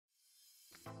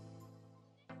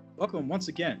Welcome once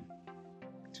again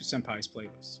to Senpai's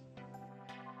Playlist.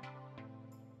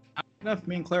 Enough,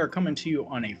 me and Claire are coming to you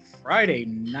on a Friday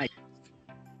night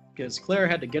because Claire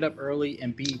had to get up early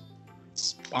and be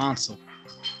responsible.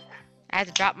 I had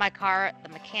to drop my car at the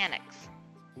mechanics.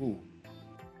 Ooh.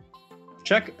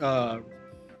 Check,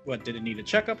 what, did it need a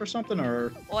checkup or something,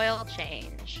 or? Oil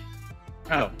change.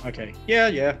 Oh, okay.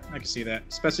 Yeah, I can see that.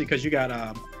 Especially because you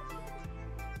got,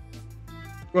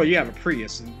 well, you have a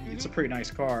Prius, and it's a pretty nice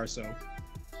car, so.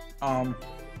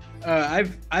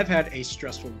 I've had a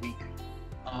stressful week.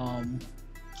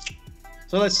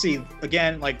 So let's see.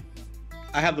 Again, like,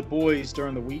 I have the boys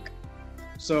during the week.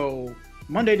 So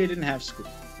Monday they didn't have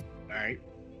school. All right.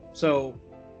 So,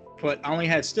 but I only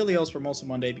had Stelios for most of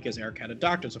Monday because Eric had a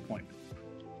doctor's appointment.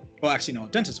 Well, actually, no, a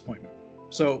dentist appointment.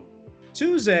 So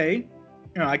Tuesday,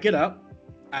 I get up,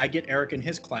 I get Eric in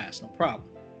his class, no problem.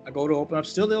 I go to open up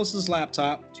Stelios'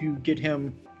 laptop to get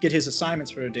his assignments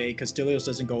for the day because Stelios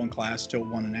doesn't go in class till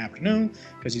 1 in the afternoon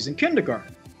because he's in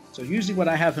kindergarten. So usually what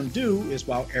I have him do is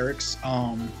while Eric's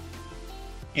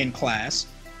in class,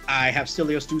 I have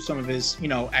Stelios do some of his,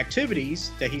 activities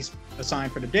that he's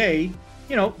assigned for the day,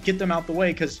 get them out the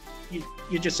way because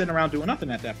you're just sitting around doing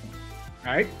nothing at that point.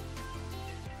 All right?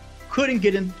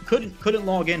 Couldn't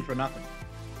log in for nothing.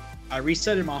 I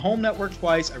resetted my home network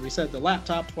twice. I reset the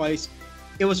laptop twice.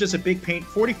 It was just a big pain.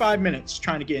 45 minutes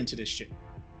trying to get into this shit.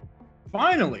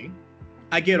 Finally,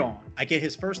 I get on. I get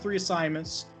his first 3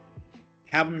 assignments.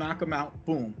 Have him knock them out.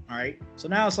 Boom. All right. So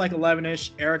now it's like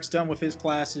 11-ish. Eric's done with his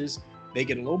classes. They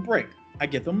get a little break. I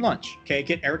get them lunch. Okay.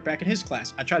 Get Eric back in his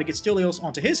class. I try to get Stelios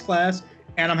onto his class,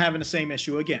 and I'm having the same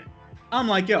issue again. I'm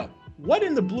like, yo, what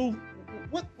in the blue?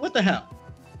 What the hell?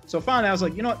 So finally, I was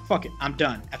like, you know what? Fuck it. I'm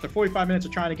done. After 45 minutes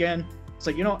of trying again, it's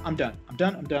like, you know what? I'm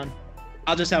done.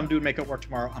 I'll just have him do makeup work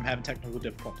tomorrow. I'm having technical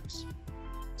difficulties.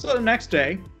 So the next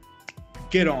day,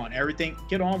 get on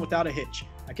without a hitch.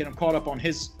 I get him caught up on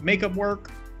his makeup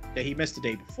work that he missed the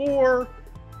day before.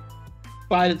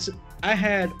 I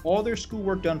had all their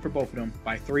schoolwork done for both of them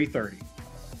by 3:30.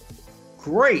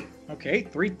 Great. Okay,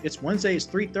 it's Wednesday, it's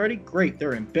 3:30. Great.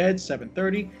 They're in bed,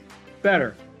 7:30.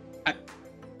 Better.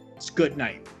 It's good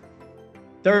night.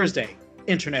 Thursday,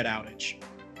 internet outage.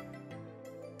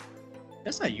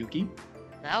 That's not Yuki.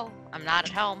 No, I'm not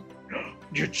at home.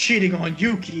 You're cheating on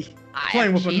Yuki. I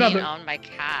am cheating on my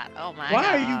cat. Oh my god. Why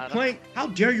are you playing? How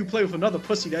dare you play with another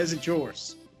pussy that isn't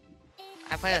yours?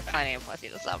 I play with plenty of pussy,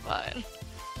 that's not fine.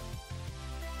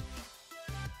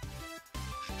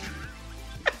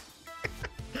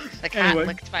 The cat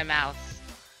licked my mouse.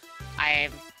 I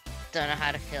don't know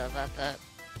how to feel about that.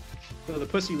 So the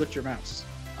pussy licked your mouse.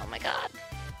 Oh my god.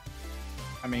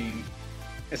 I mean,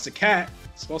 it's a cat.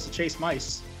 It's supposed to chase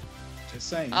mice. Just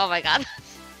saying. Oh my god.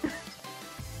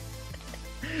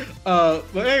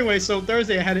 But anyway, so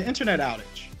Thursday I had an internet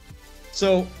outage.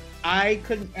 So I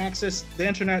couldn't access the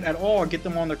internet at all, get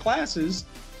them on their classes.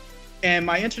 And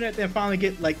my internet then finally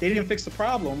they didn't fix the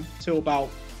problem till about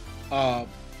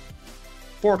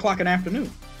 4 o'clock in the afternoon.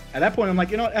 At that point, I'm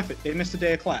like, you know what, F it. They missed a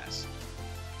day of class.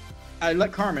 I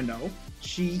let Carmen know.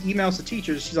 She emails the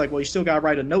teachers. She's like, well, you still got to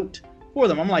write a note for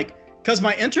them. I'm like, because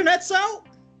my internet's out?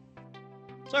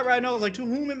 So I write a note. I was like, to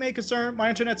whom it may concern, my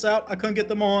internet's out. I couldn't get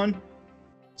them on.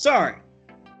 Sorry.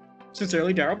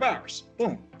 Sincerely, Daryl Bowers.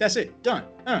 Boom. That's it. Done.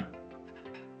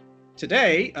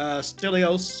 Today,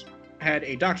 Stelios had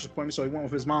a doctor's appointment, so he went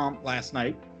with his mom last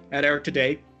night. Had Eric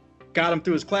today. Got him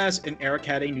through his class, and Eric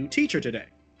had a new teacher today.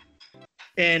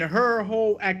 And her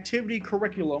whole activity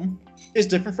curriculum is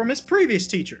different from his previous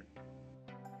teacher.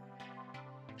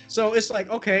 So it's like,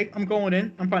 okay, I'm going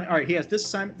in. I'm fine. All right, he has this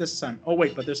assignment. Oh,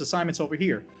 wait, but there's assignments over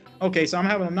here. Okay, so I'm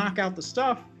having him knock out the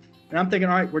stuff. And I'm thinking,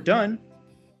 all right, we're done.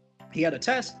 He had a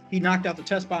test. He knocked out the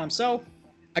test by himself.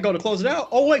 I go to close it out.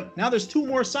 Oh, wait, now there's 2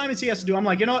 more assignments he has to do. I'm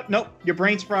like, you know what? Nope, your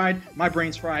brain's fried. My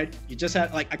brain's fried. You just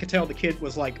had, I could tell the kid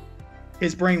was like,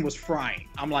 his brain was frying.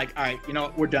 I'm like, all right, you know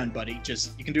what? We're done, buddy.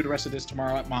 You can do the rest of this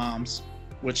tomorrow at Mom's,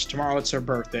 which tomorrow it's her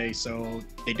birthday. So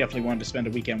they definitely wanted to spend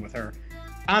a weekend with her.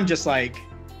 I'm just like,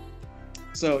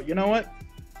 so you know what?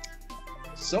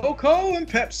 SoCo and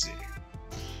Pepsi.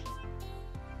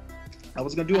 I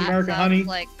was going to do American Honey.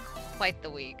 Like quite the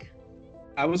week.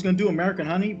 I was going to do American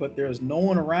Honey, but there's no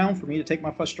one around for me to take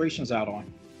my frustrations out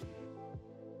on.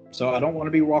 So I don't want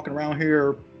to be walking around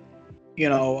here,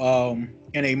 in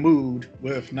a mood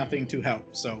with nothing to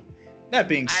help. So that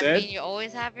being said, I mean, you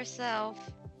always have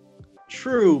yourself.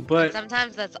 True, but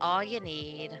sometimes that's all you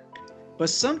need. But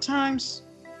sometimes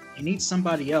you need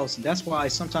somebody else, and that's why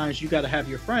sometimes you got to have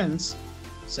your friends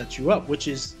set you up, which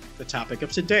is the topic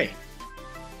of today.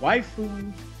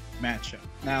 Waifu matchup.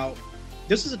 Now,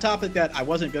 this is a topic that I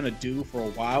wasn't going to do for a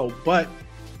while, but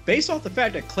based off the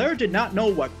fact that Claire did not know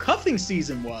what cuffing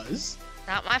season was.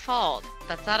 Not my fault.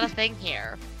 That's not a thing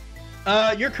here.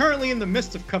 You're currently in the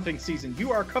midst of cuffing season.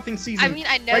 You are cuffing season. I mean,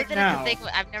 I know right that now. it's a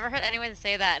thing. I've never heard anyone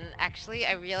say that, and actually,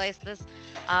 I realized this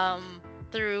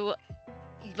through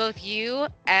both you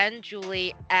and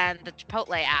Julie and the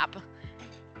Chipotle app.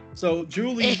 So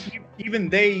Julie, even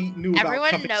they knew about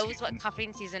everyone cuffing knows season, what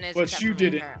cuffing season is, but you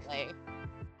didn't. Apparently.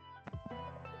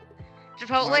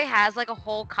 Chipotle has like a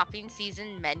whole cuffing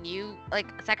season menu like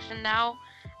section now,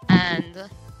 and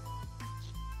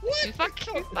you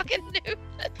fucking knew.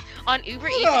 On Uber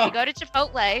Eats, if you go to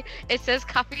Chipotle, it says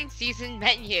cuffing season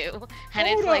menu, and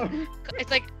it's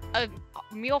like a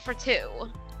meal for two.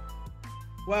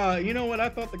 Wow, you know what I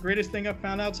thought the greatest thing I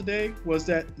found out today was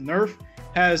that Nerf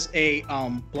has a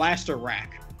blaster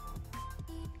rack.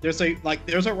 There's a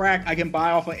rack I can buy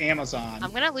off of Amazon.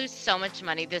 I'm gonna lose so much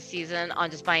money this season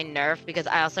on just buying Nerf because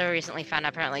I also recently found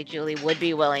out apparently Julie would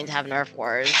be willing to have Nerf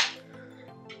wars.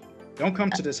 Don't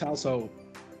come to this household.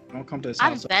 Don't come to this I've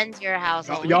household. been to your house.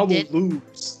 Y'all will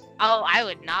lose. Oh, I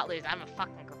would not lose. I'm a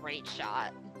fucking great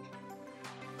shot.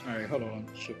 Alright, hold on.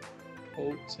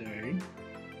 Chipotle.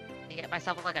 I get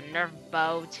myself like a Nerf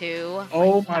bow too.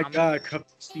 Oh my god, cup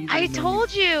season. I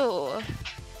told you.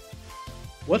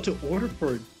 What to order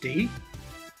for a date?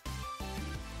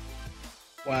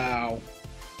 Wow.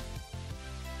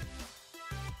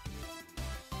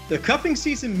 The cuffing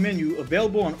season menu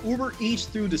available on Uber Eats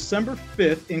through December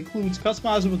 5th includes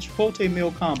customizable Chipotle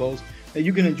meal combos that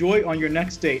you can enjoy on your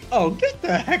next date. Oh, get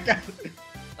the heck out of it.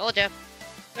 Told you.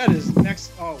 That is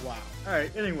next. Oh, wow. All right,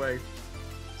 anyway.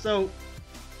 So,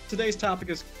 today's topic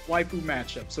is waifu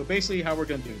matchup. So, basically, how we're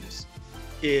going to do this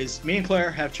is me and Claire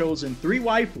have chosen 3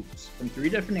 waifus from 3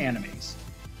 different animes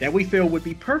that we feel would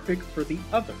be perfect for the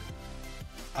other.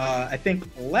 I think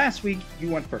last week you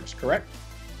went first, correct?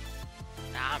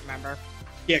 I don't remember.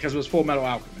 Yeah, because it was Full Metal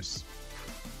Alchemist.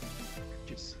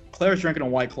 Claire's drinking a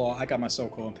White Claw. I got my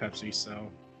SoCo and Pepsi,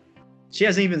 so she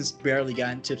hasn't even barely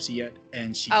gotten tipsy yet,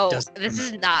 and she doesn't. This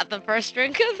is not the first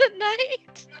drink of the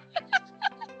night.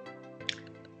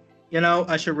 You know,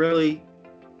 I should really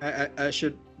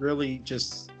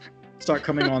just start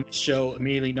coming on the show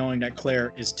immediately knowing that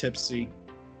Claire is tipsy.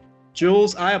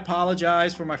 Jules, I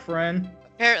apologize for my friend.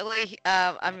 Apparently,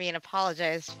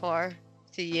 apologize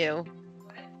to you.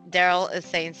 Daryl is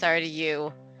saying sorry to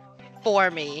you for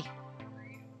me.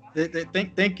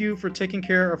 Thank you for taking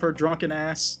care of her drunken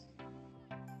ass.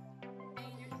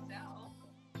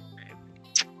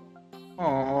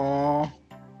 Aww.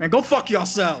 Man, go fuck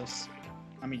yourselves.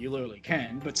 I mean, you literally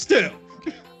can, but still.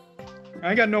 I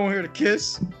ain't got no one here to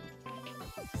kiss.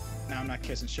 No, I'm not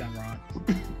kissing Shenron.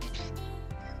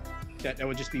 That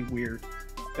would just be weird.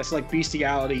 That's like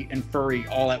bestiality and furry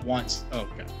all at once. Oh,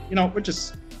 God. You know, we're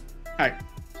just... Alright,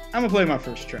 I'm gonna play my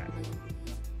first track.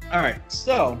 Alright,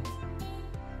 so...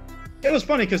 It was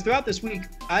funny, because throughout this week,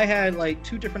 I had, like,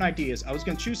 2 different ideas. I was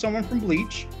gonna choose someone from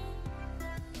Bleach,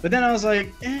 but then I was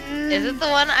like, Is it the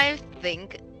one I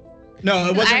think? No,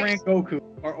 it wasn't Rangoku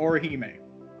or Orihime.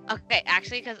 Okay,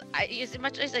 actually, because as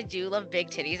much as I do love big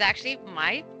titties, actually,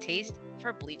 my taste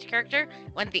for Bleach character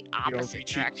went the opposite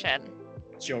direction.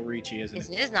 It's Yoruichi, isn't it?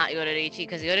 It is not Yoruichi,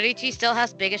 because Yoruichi still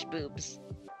has biggish boobs.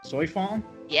 Soy Fawn?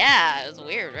 Yeah, it was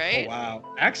weird, right? Oh,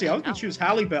 wow. Actually, I was going to choose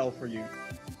Halle Bell for you.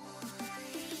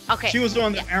 Okay. She was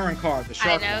on the Aaron card, the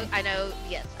shark one. I know,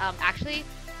 yes. Actually,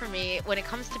 for me, when it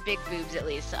comes to big boobs, at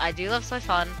least, I do love Soy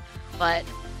Fawn, but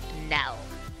Nell.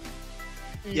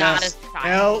 Yes, not as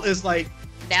child. Nell is like...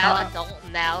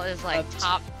 Nell is like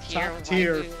top tier. Top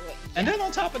tier. And then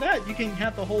on top of that, you can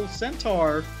have the whole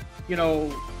centaur,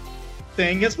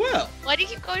 thing as well. Why do you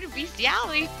keep going to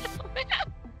bestiality?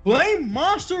 Blame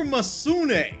Monster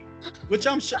Masune, which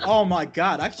I'm sure. Oh my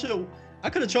God, I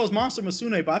could have chose Monster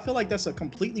Masune, but I feel like that's a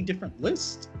completely different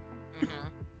list.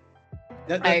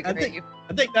 Mm-hmm. I agree.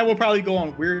 I think that will probably go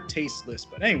on weird taste list.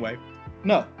 But anyway,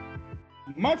 no.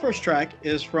 My first track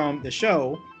is from the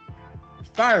show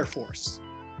Fire Force.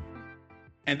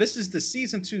 And this is the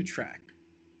season 2 track.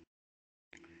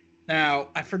 Now,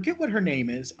 I forget what her name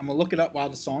is. I'm going to look it up while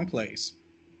the song plays.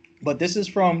 But this is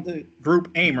from the group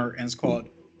Aimer, and it's called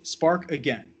Spark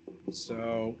Again.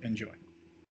 So, enjoy.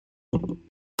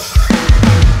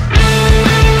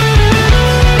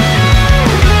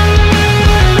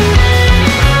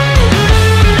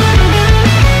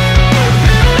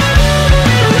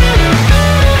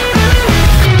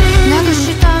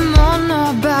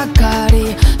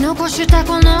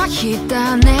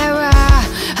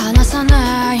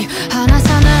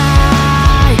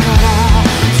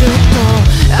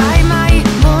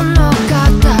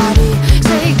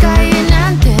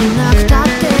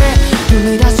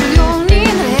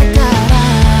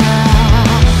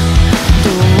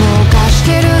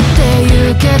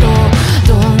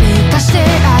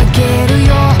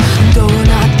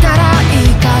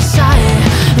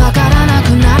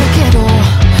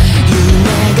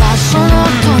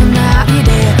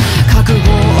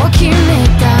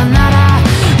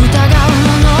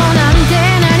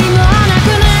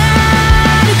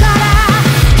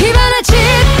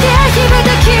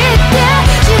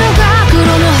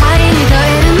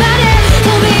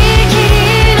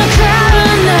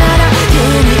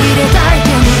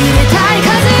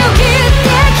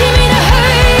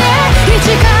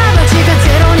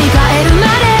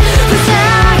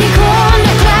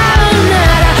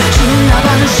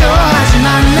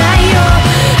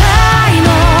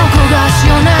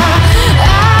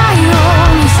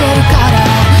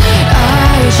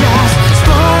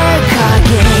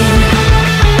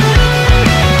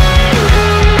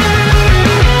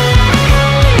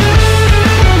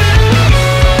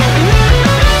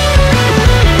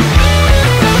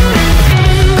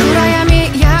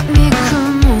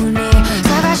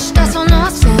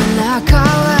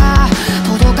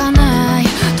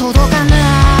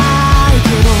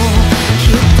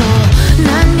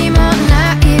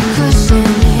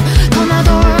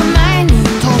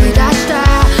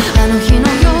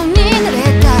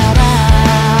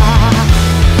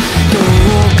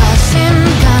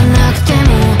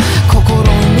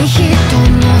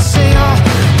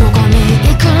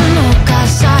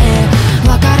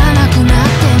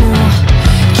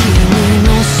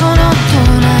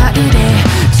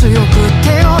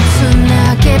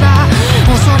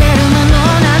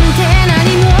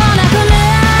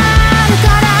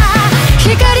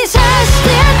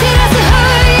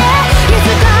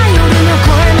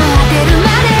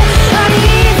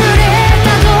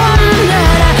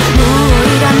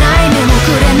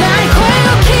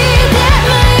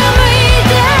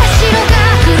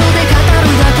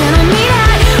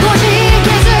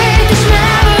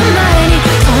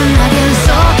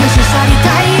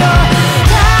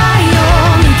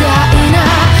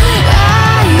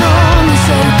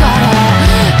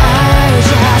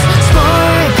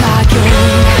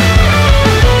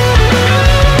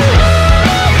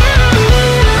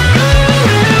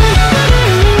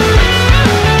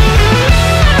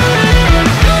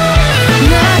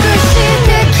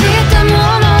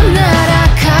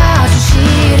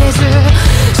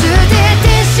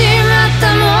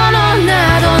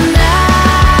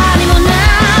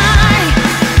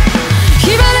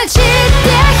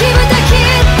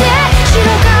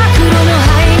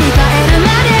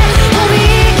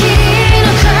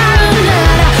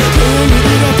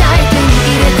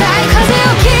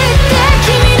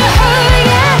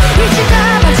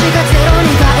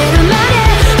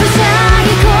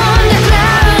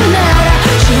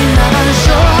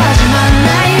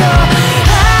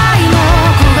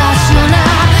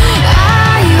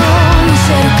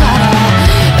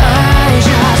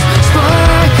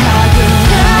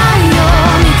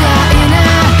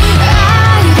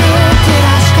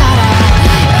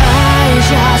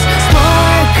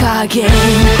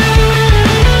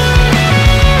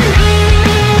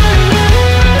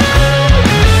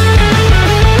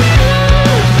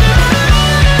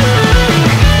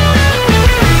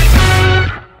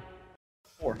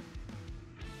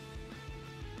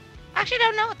 actually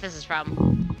don't know what this is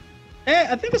from.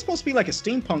 I think it's supposed to be like a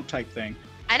steampunk type thing.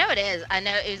 I know it is. I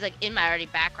know it was like in my already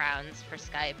backgrounds for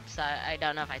Skype, so I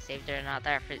don't know if I saved it or not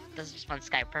there. This is just one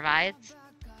Skype provides.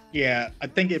 Yeah, I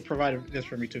think it provided this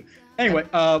for me too. Anyway,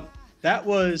 that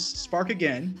was Spark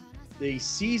Again, the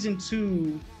season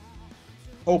 2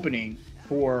 opening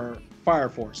for Fire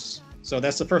Force. So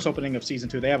that's the first opening of season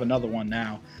 2. They have another one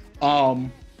now.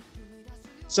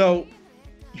 So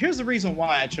here's the reason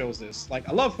why I chose this. Like,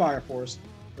 I love Fire Force.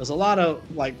 There's a lot of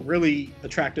like really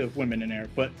attractive women in there,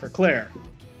 but for Claire,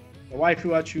 the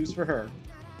waifu I choose for her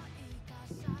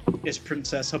is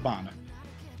Princess Habana.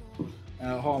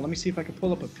 Hold on, let me see if I can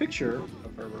pull up a picture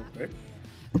of her real quick.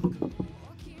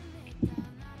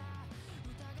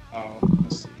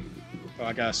 Let's see. Oh,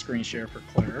 I got a screen share for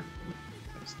Claire.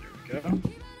 There we go.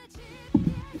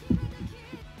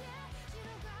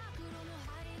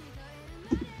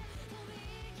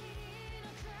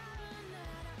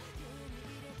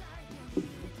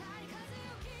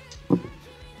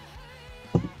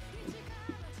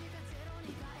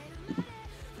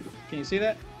 Can you see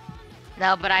that?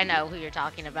 No, but I know who you're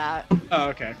talking about. Oh,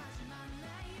 okay.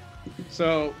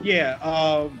 So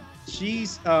yeah,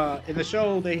 she's in the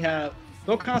show. They have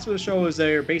the concept of the show is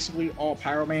they're basically all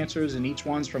pyromancers, and each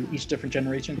one's from each different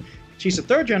generation. She's a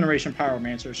 3rd generation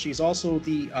pyromancer. She's also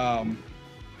the I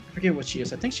forget what she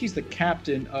is. I think she's the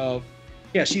captain of.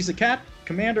 Yeah, she's the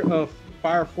commander of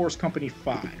Fire Force Company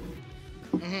 5.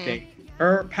 Mm-hmm. Okay,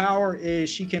 her power is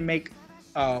she can make.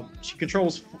 She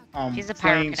controls. She's a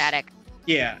flames. pyrokinetic.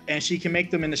 Yeah, and she can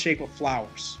make them in the shape of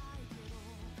flowers.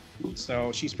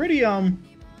 So she's pretty I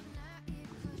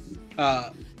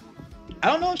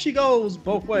don't know if she goes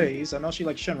both ways. I know she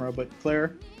likes Shinra, but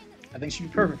Claire, I think she'd be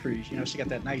perfect for you. You know, she got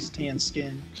that nice tan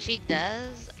skin. She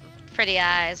does. Pretty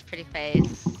eyes, pretty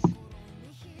face.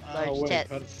 Large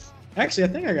tits. Actually, I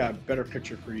think I got a better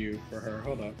picture for you for her.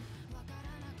 Hold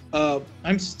up.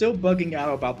 I'm still bugging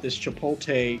out about this Chipotle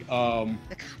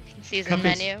The season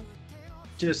menu.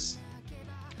 Just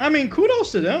I mean,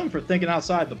 kudos to them for thinking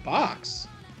outside the box.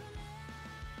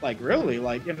 Like, really,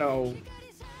 like, you know,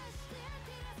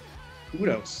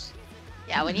 kudos.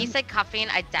 Yeah, when you said cuffing,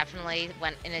 I definitely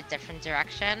went in a different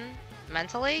direction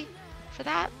mentally for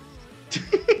that.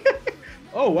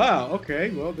 Oh, wow.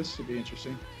 Okay. Well, this should be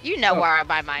interesting. You know where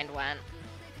my mind went.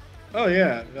 Oh,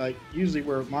 yeah. Like, usually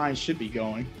where mine should be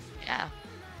going. Yeah.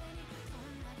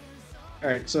 All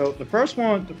right. So the first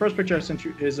picture I sent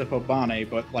you is of Habane,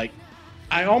 but, like,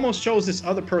 I almost chose this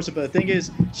other person, but the thing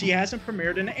is, she hasn't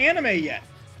premiered an anime yet.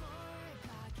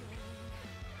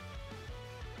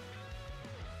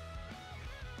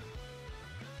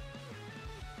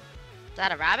 Is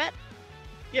that a rabbit?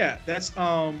 Yeah, that's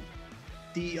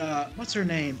the what's her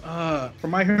name? From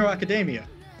My Hero Academia.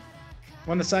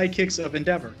 One of the sidekicks of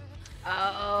Endeavor.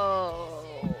 Oh.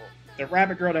 The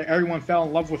rabbit girl that everyone fell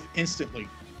in love with instantly.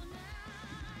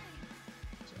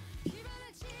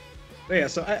 But yeah,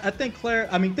 so I think Claire,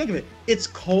 I mean, think of it. It's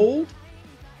cold.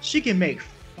 She can make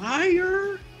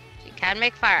fire. She can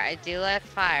make fire. I do like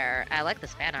fire. I like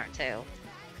this fan art too.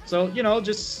 So, you know,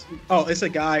 just... Oh, it's a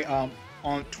guy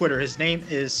on Twitter. His name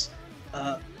is...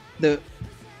 The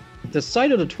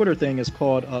site of the Twitter thing is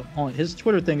called... his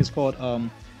Twitter thing is called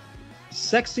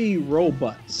Sexy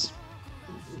Robots.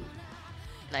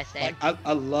 Nice name. Like,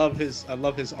 I love his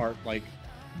art. Like,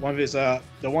 one of his the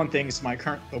one thing is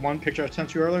the one picture I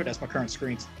sent you earlier. That's my current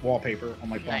screen wallpaper on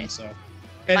my phone. Nice. So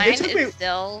mine is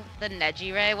still the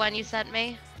Nejire one you sent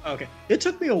me. Okay, it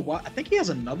took me a while. I think he has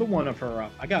another one of her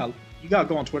up. You gotta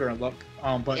go on Twitter and look.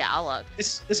 But yeah, I'll look.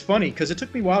 It's funny because it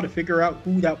took me a while to figure out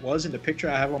who that was in the picture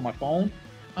I have on my phone.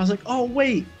 I was like, oh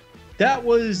wait, that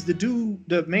was the dude,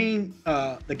 the main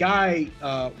the guy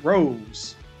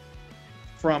Rose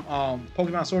from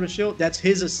Pokemon Sword and Shield. That's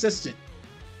his assistant.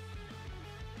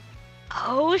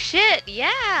 Oh shit,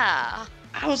 yeah.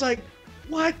 I was like,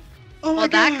 what? Oh my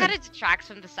god. Well, that kind of detracts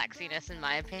from the sexiness in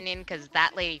my opinion, because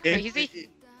that lady crazy.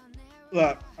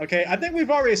 Look, okay, I think we've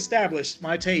already established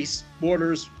my taste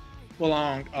borders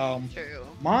along True.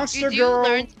 Monster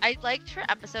Girl. I liked her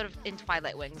episode in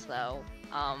Twilight Wings though.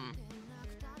 I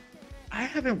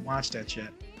haven't watched that yet.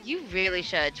 You really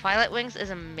should. Twilight Wings is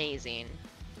amazing.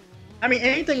 I mean,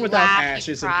 anything without Ash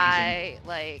is amazing.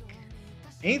 Like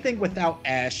anything without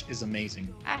Ash is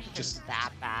amazing. Ash is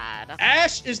that bad.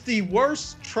 Ash is the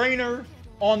worst trainer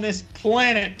on this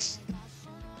planet.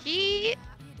 He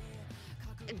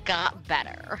got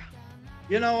better.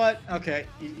 You know what? Okay,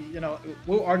 you know,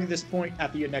 we'll argue this point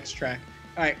after your next track.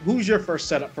 All right, who's your first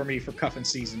setup for me for cuffing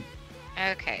season?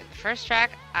 Okay, the first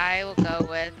track I will go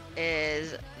with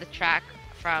is the track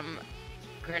from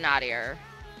Grenadier.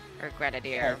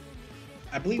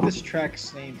 I believe this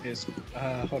track's name is.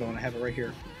 Hold on, I have it right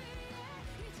here.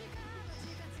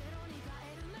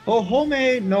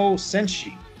 Hohome no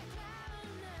Senshi.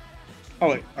 Oh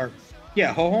wait, or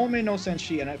yeah, Hohome no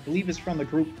Senshi, and I believe it's from the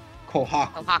group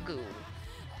Kohaku. Kohaku.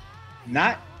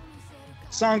 Not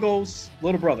Sango's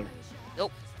little brother.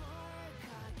 Nope.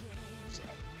 So,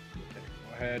 okay,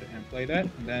 go ahead and play that,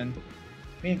 and then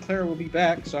me and Claire will be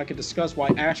back so I can discuss why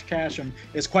Ash Ketchum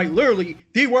is quite literally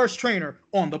the worst trainer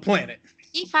on the planet.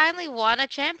 He finally won a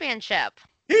championship.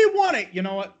 He won it! You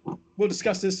know what? We'll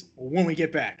discuss this when we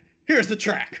get back. Here's the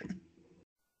track.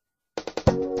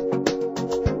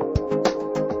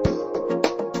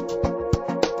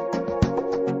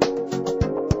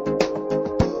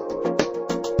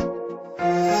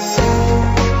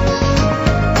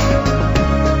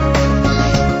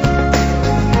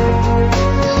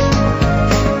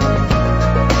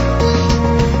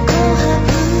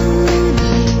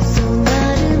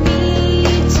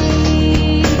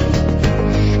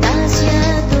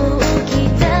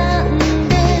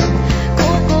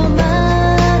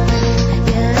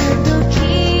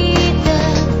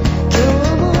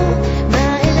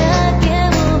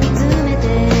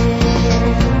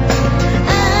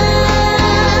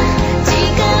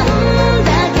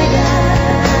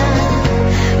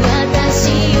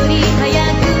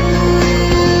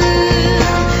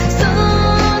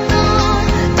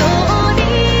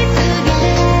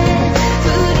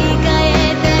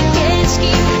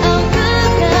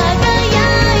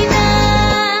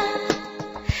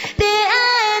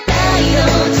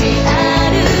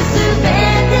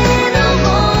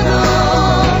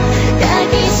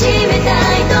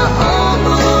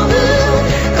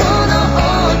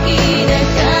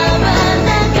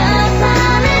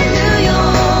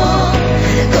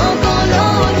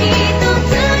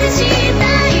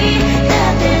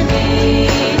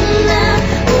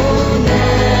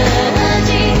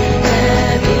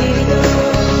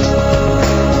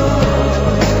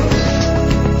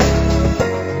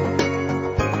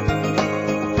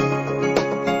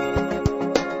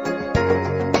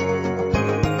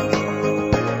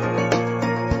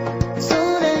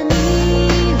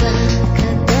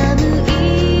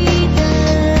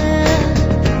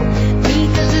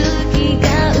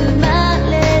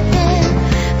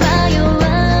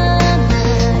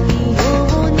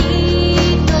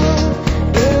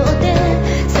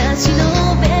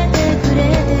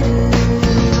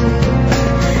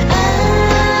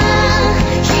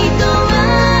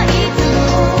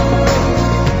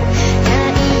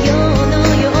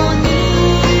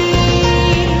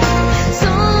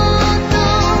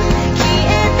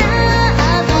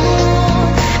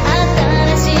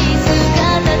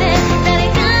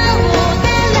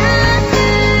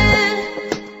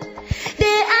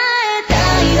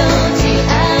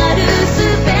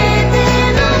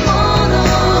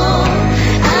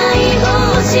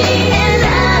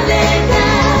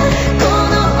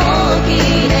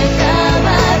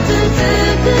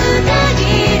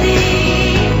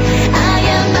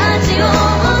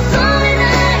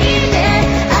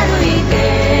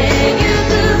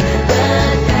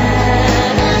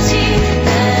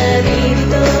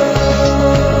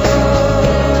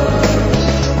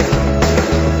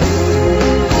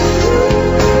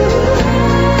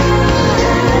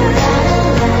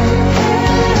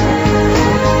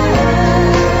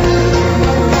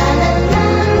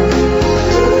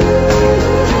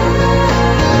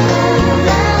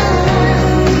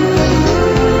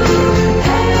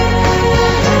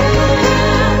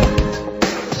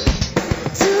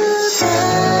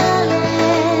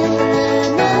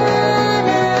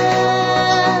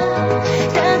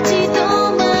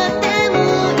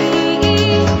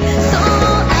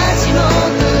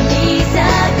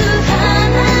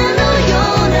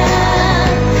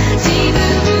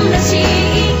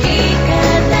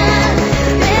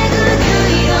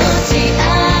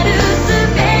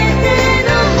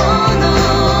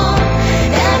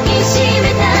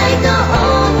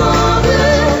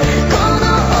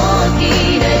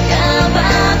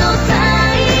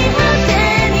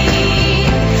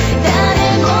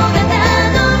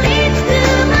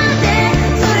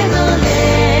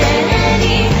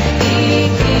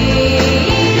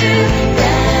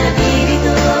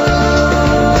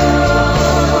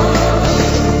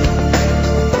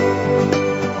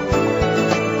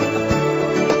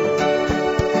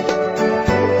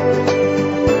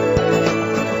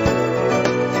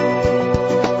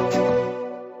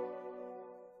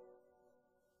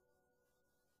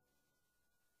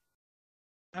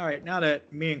 All right, now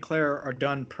that me and Claire are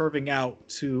done perving out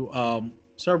to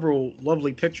several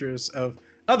lovely pictures of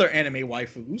other anime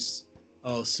waifus.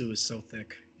 Oh, Sue is so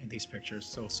thick in these pictures,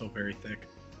 so very thick.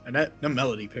 And the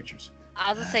melody pictures. I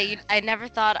was gonna say, I never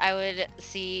thought I would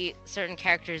see certain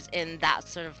characters in that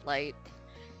sort of light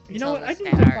You know until what? I this need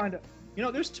fan to art. find out. You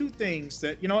know, there's two things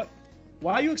that, you know what?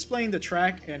 While you explain the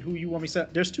track and who you want me to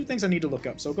set, there's two things I need to look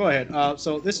up. So go ahead.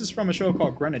 So this is from a show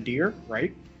called Grenadier,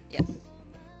 right? Yes. All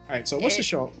right. So what's the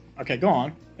show? Okay, go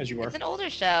on as you were. It's an older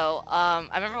show. I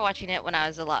remember watching it when I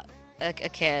was a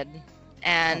kid,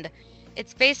 and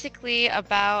it's basically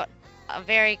about a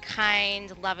very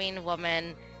kind, loving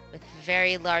woman with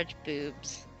very large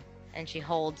boobs, and she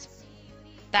holds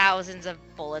thousands of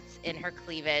bullets in her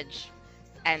cleavage,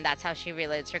 and that's how she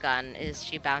reloads her gun. Is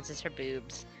she bounces her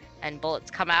boobs, and bullets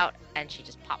come out, and she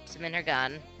just pops them in her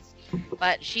gun.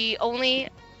 But she only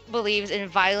believes in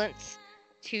violence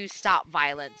to stop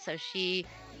violence, so she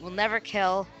will never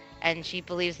kill, and she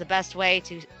believes the best way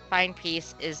to find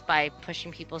peace is by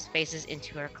pushing people's faces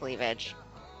into her cleavage.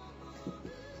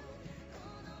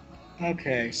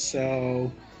 Okay,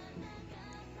 so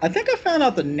I think I found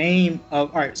out the name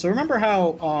of. All right, so remember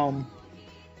how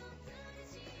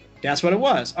that's what it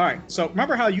was. All right, so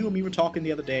remember how you and me were talking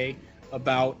the other day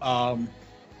about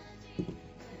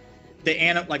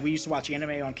like we used to watch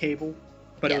anime on cable,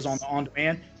 but Yes. it was on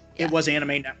demand. Yeah. It was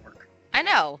Anime Network. I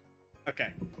know.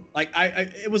 Okay, like I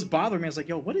it was bothering me. I was like,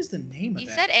 yo, what is the name of You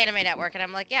that? said Anime Network, and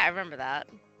I'm like, yeah, I remember that.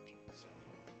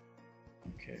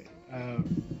 Okay.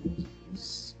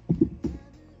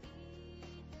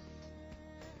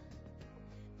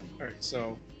 All right,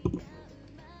 so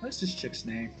what's this chick's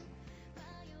name?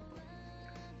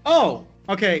 Oh,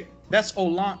 okay, that's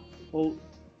Olena.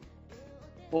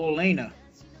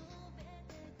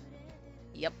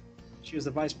 Yep. She was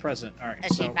the vice president. All right,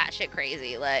 And so she's batshit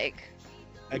crazy, like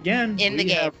again in the we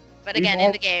game. have- But we've again, all-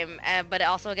 in the game, but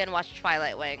also again, watch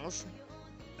Twilight Wings.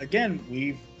 again,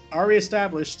 we've already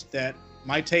established that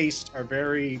my tastes are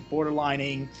very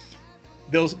borderlining.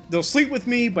 They'll sleep with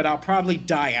me, but I'll probably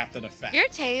die after the fact. Your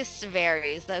taste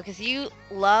varies though, because you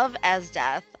love As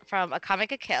Death from A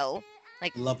Comic a Kill,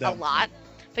 like Love a that lot,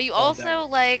 but you Love that also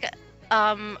like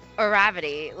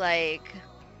Uravity, like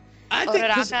I think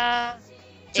 'cause Uraraka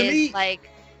to is me, like.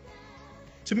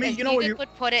 to me, If you know what Edith you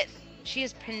would put it, she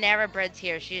is Panera Bread's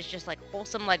here. She is just like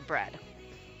wholesome like bread.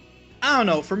 I don't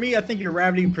know. For me, I think your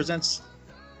gravity presents.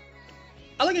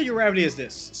 I look at your gravity as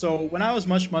this. So when I was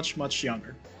much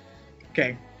younger,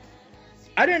 okay,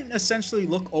 I didn't essentially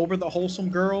look over the wholesome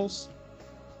girls,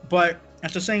 but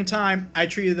at the same time, I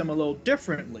treated them a little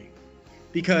differently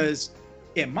because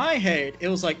in my head, it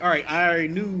was like, all right, I already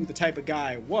knew the type of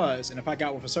guy I was, and if I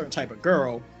got with a certain type of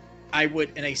girl, I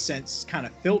would, in a sense, kind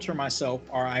of filter myself,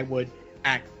 or I would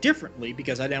act differently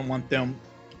because I didn't want them.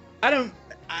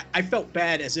 I felt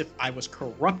bad as if I was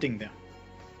corrupting them.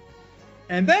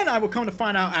 And then I would come to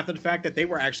find out after the fact that they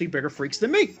were actually bigger freaks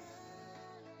than me.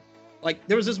 Like,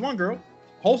 there was this one girl,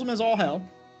 wholesome as all hell,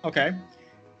 okay?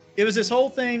 It was this whole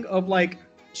thing of like,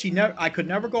 I could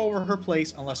never go over her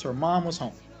place unless her mom was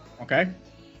home, okay?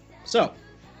 So,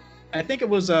 I think it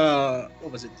was, what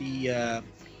was it? It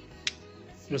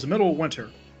was the middle of winter.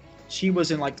 She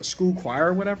was in like the school choir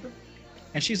or whatever.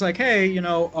 And she's like, hey,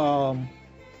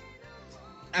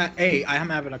 hey, I'm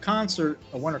having a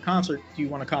winter concert. Do you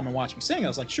want to come and watch me sing? I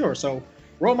was like, sure. So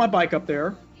rode my bike up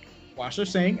there, watched her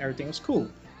sing. Everything was cool.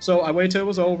 So I waited till it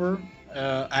was over.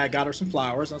 I got her some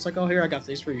flowers. I was like, oh, here, I got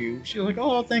these for you. She was like,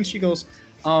 oh, thanks. She goes,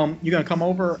 you gonna come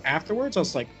over afterwards? I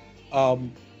was like,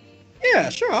 yeah,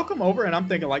 sure, I'll come over. And I'm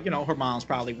thinking like, her mom's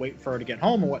probably waiting for her to get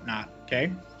home or whatnot.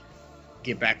 Okay.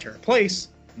 Get back to her place.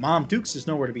 Mom Dukes is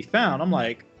nowhere to be found. I'm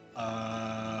like,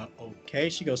 okay.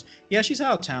 She goes, yeah, she's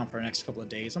out of town for the next couple of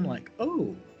days. I'm like,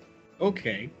 oh,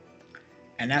 okay.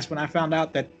 And that's when I found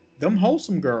out that them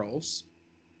wholesome girls,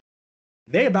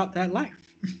 they about that life.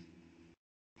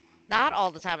 Not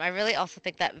all the time. I really also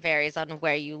think that varies on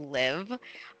where you live.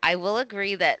 I will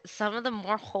agree that some of the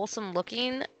more wholesome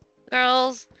looking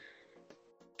girls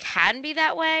can be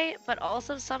that way, but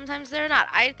also sometimes they're not.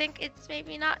 I think it's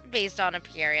maybe not based on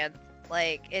appearance.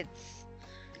 Like, it's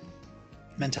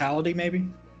Mentality, maybe?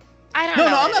 I don't know. No,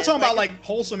 I'm what not it talking is. about like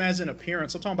wholesome as in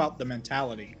appearance. I'm talking about the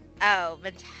mentality. Oh,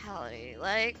 mentality.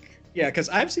 Like, Yeah, because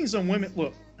I've seen some women.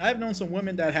 Look, I've known some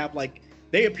women that have like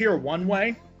they appear one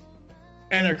way,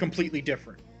 and they're completely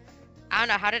different. I don't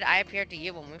know. How did I appear to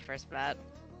you when we first met?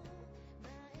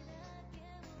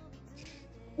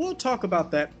 We'll talk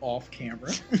about that off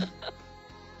camera,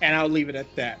 and I'll leave it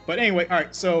at that. But anyway, all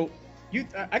right. So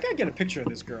I gotta get a picture of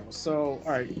this girl. So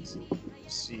all right, let's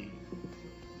see.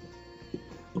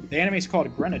 The anime is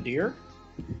called Grenadier.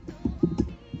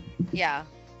 Yeah.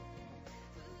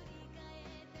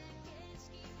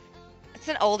 It's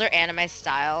an older anime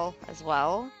style as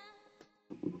well.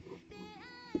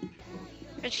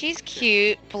 But she's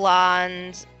cute,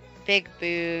 blonde, big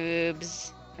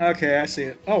boobs. Okay, I see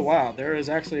it. Oh wow, there is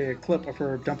actually a clip of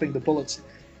her dumping the bullets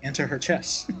into her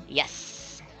chest.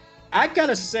 Yes. I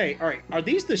gotta say, all right, are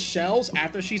these the shells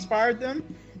after she's fired them?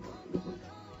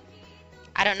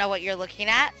 I don't know what you're looking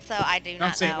at, so I do not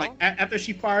I'm saying, know. like, after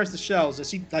she fires the shells, does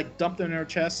she like dump them in her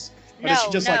chest, or No, does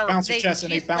she just no, like bounce her chest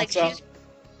and they bounce up?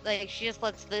 She just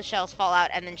lets the shells fall out,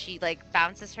 and then she like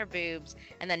bounces her boobs,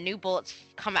 and then new bullets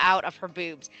come out of her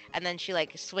boobs, and then she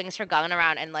like swings her gun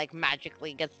around and like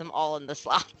magically gets them all in the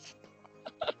slots.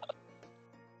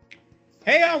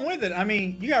 Hey, I'm with it. I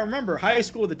mean, you gotta remember, High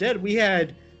School of the Dead, we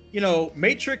had,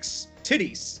 Matrix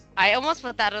titties. I almost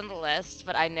put that on the list,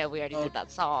 but I know we already did that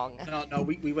song. No,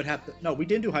 we would have to. No, we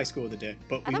didn't do High School of the Dead,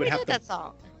 but we would have to. that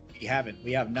song. We haven't.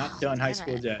 We have not done High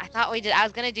School of the Dead. I thought we did. I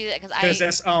was gonna do that because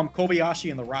that's Kobayashi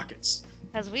and the Rockets.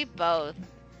 Because we both.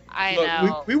 Look,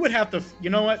 know. We would have to. You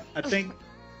know what? I think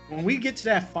when we get to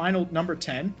that final number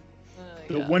 10,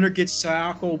 the winner gets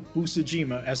Sayako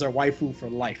Busujima as our waifu for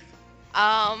life.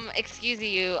 Excuse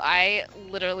you. I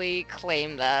literally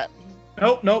claim that.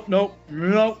 Nope.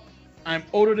 I'm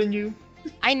older than you.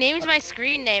 I named my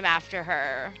screen name after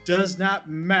her. Does not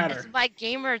matter. It's my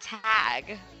gamer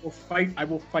tag. I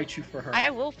will fight you for her.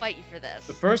 I will fight you for this.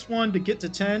 The first one to get to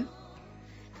 10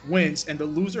 wins, and the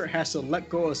loser has to let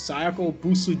go of Sayako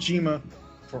Busujima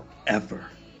forever.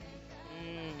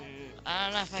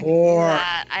 I don't know if I can do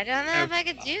that. I don't know if I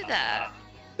could do that.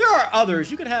 There are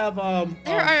others. You could have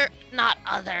there are not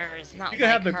others. Not you could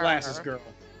like have the her. glasses girl.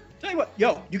 Tell you what,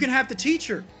 you can have the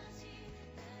teacher.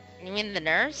 You mean the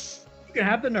nurse? You can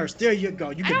have the nurse. There you go.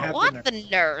 You can have the nurse. I don't want the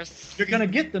nurse. You're gonna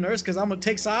get the nurse because I'm gonna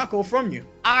take Sayako from you.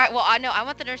 All right. Well, I know. I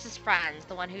want the nurse's friend,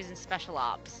 the one who's in special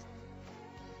ops.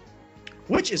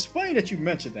 Which is funny that you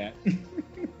mentioned that.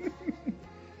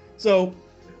 So,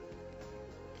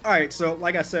 all right. So,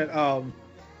 like I said,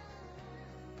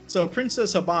 so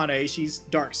Princess Habane, she's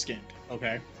dark skinned.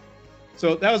 Okay.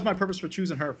 So that was my purpose for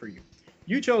choosing her for you.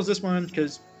 You chose this one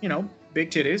because big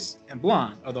titties and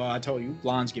blonde. Although I told you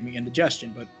blondes give me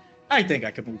indigestion, but I think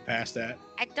I could move past that.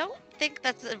 I don't think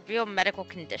that's a real medical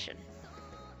condition.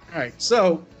 All right,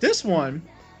 so this one,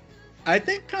 I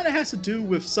think, kind of has to do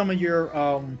with some of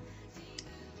your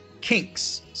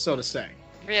kinks, so to say.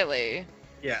 Really?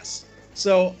 Yes.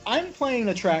 So I'm playing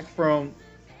a track from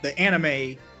the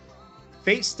anime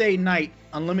Fate Stay Night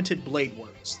Unlimited Blade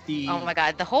Works. Oh my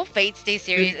god, the whole Fate Stay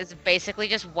series is basically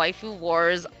just waifu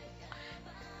wars.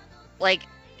 Like,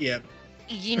 yeah,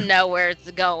 you know where it's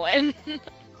going.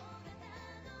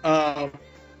 And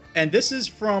this is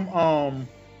from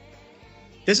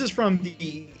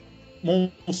the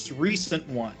most recent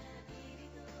one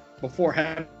before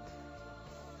having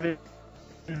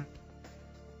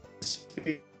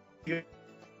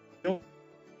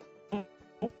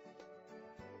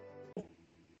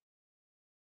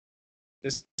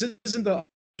this isn't the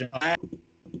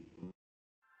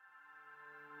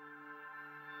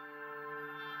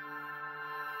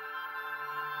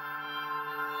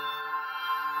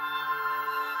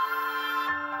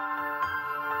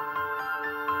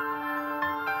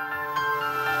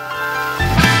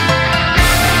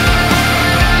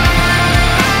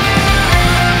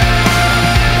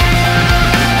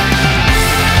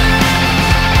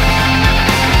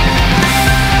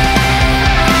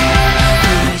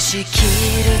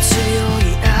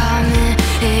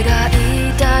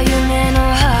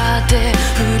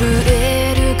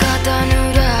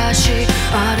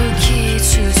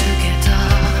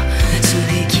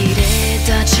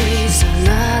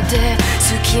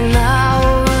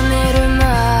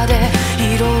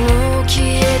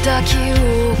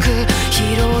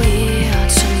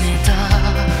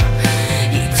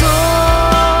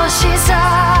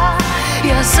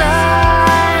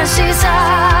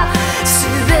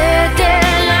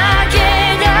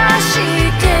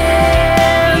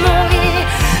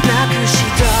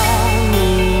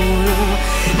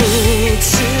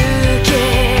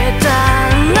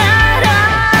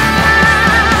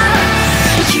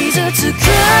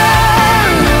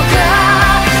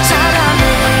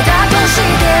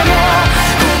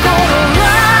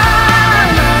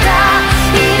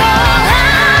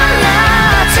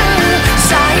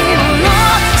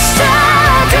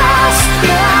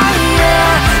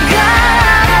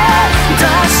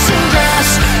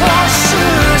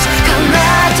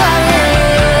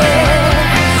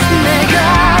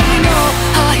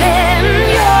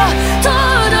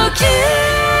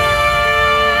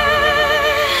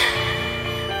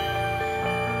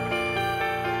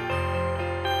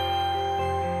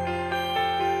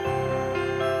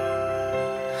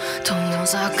遠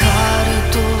ざかる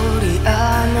通り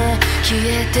雨消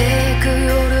えてく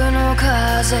夜の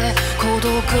風風孤独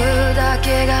だ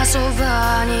けがそ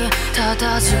ばに佇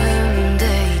んでい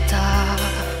た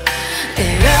選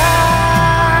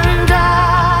ん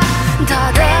だ正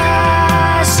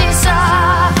しさ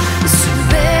全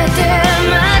て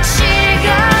間違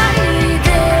いで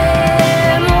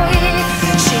もいい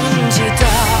信じた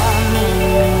も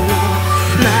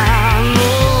の守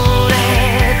れ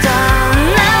た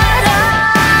なら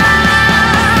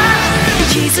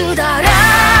傷だら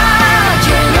け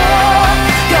の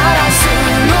ガラス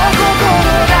の心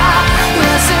が忘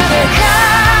れか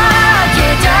け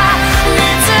た熱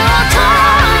を灯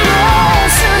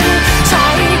す最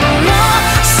後の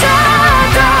スター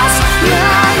ダスト舞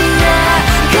い上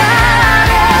がれ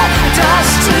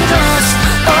Dust to dust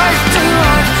Earth to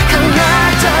earth 彼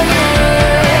方へ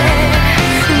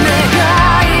願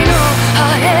いの破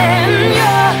片よ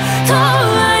とは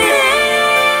いえ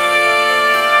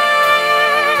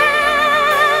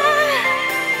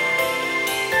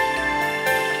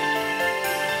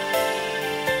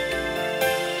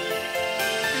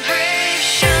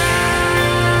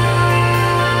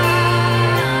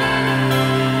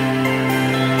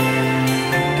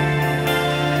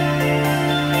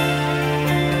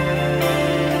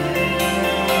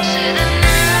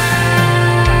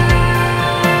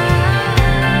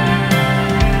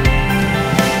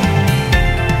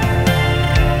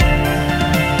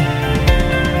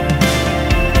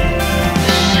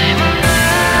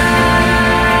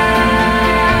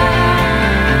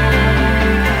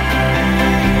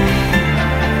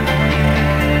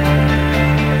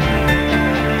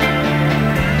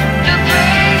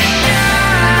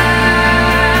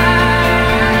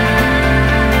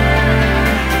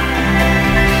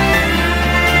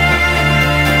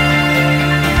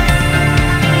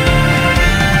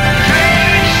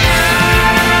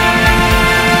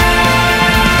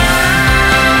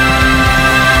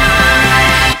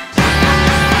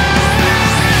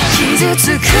傷つ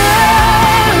くの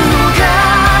が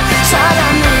定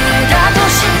めだと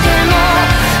しても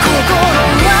心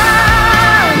は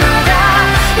まだ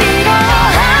色を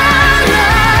放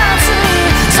つ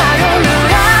さよな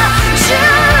らジュ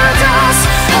ダス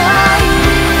愛に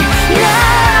な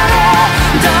れ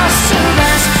出す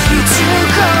いつ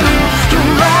かの弱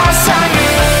さへ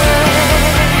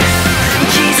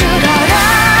傷だら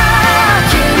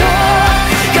けの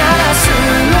ガラス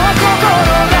の心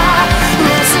が忘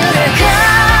れか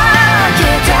け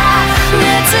た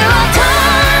熱を灯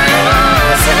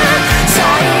す最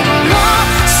後の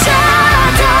スター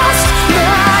ダスト舞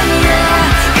い上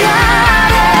が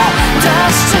れ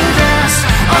Dust to dust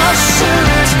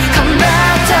Ashes 彼方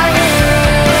へ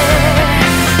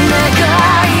願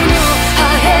いの破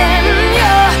片よ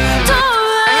と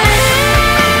はい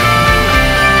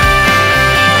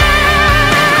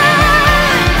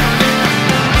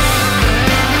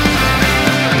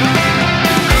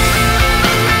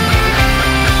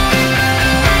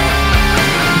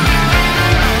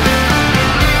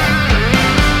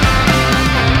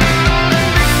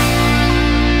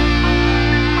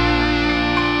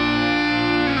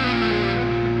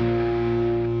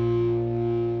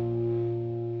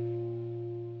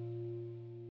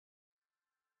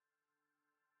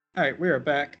All right, we are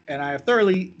back, and I have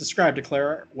thoroughly described to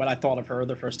Clara what I thought of her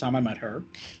the first time I met her.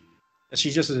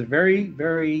 She's just a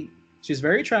she's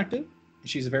very attractive, and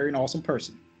she's a very awesome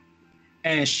person.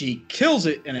 And she kills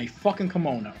it in a fucking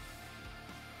kimono.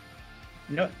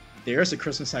 You know, there's a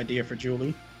Christmas idea for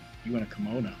Julie. You in a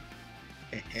kimono.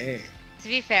 Hey, hey. To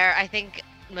be fair, I think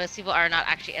most people are not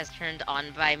actually as turned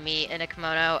on by me in a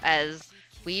kimono as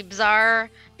weebs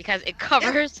are because it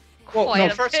covers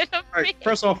quite a bit of me.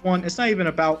 First off, it's not even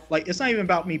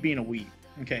about me being a weeb.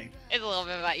 Okay. It's a little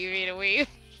bit about you being a weeb.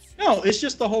 No, it's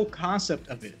just the whole concept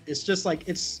of it. It's just like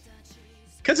because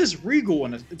it's regal,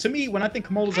 and to me, when I think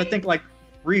kimonos, I think like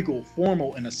regal,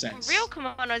 formal in a sense. Real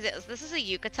kimonos. This is a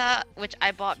yukata, which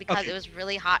I bought because it was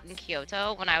really hot in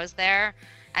Kyoto when I was there,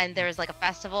 and there was like a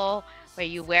festival where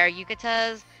you wear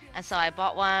yukatas, and so I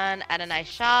bought one at a nice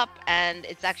shop, and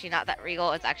it's actually not that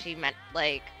regal. It's actually meant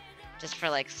like just for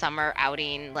like summer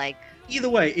outing, like. Either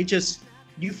way,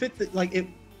 you fit the like it.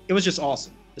 It was just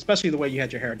awesome, especially the way you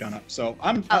had your hair done up. So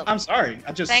I'm sorry.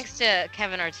 Thanks to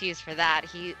Kevin Ortiz for that.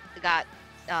 He got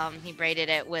he braided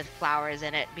it with flowers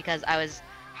in it because I was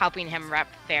helping him rep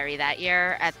Fairy that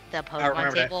year at the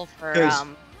Pokemon table for you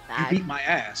beat my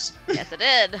ass. Yes, I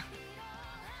did.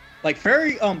 Like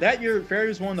Fairy, that year Fairy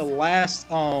was one of the last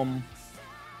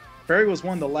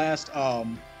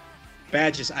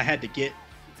badges I had to get,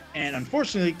 and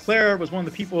unfortunately Claire was one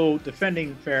of the people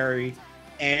defending Fairy,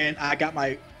 and I got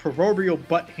my proverbial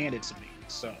butt handed to me.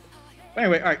 So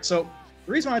anyway, all right. So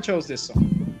the reason why I chose this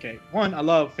song, okay, one, I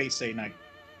love Fate Stay Night.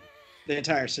 The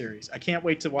entire series. I can't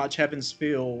wait to watch Heaven's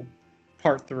Feel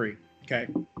Part 3. Okay.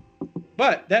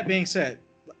 But that being said,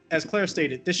 as Claire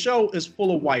stated, this show is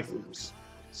full of waifus.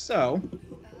 So, I'm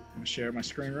going to share my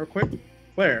screen real quick.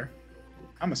 Claire,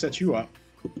 I'm going to set you up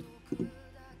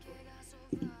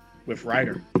with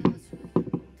Ryder.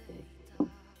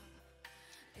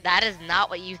 That is not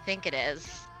what you think it is.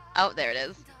 Oh, there it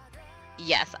is.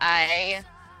 Yes, I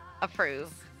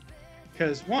approve.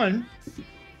 Because one,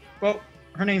 well,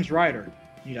 her name's Ryder.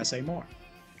 Need I say more?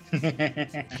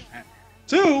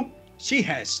 Two, she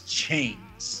has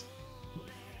chains.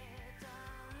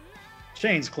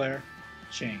 Chains, Claire.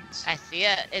 Chains. I see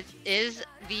it. It is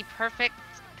the perfect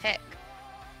pick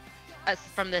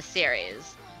from this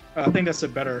series. I think that's a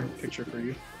better picture for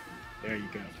you. There you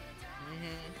go.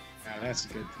 Mm-hmm. That's a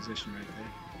good position right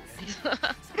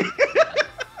there.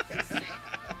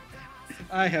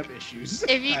 I have issues.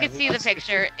 If you could see the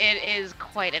picture, it is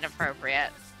quite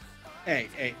inappropriate. Hey.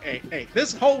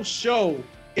 This whole show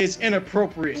is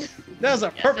inappropriate. There's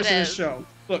a purpose in this show.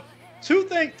 Look,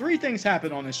 three things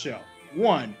happen on this show.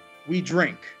 One, we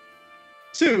drink.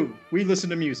 Two, we listen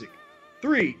to music.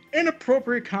 Three,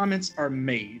 inappropriate comments are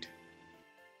made.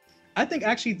 I think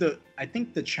actually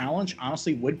the challenge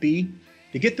honestly would be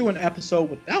to get through an episode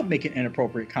without making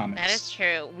inappropriate comments. That is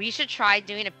true. We should try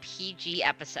doing a PG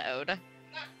episode.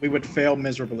 We would fail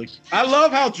miserably. I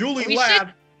love how Julie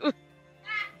laughed.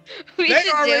 We they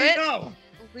should already do it. know.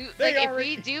 If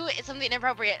we do something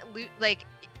inappropriate, like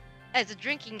as a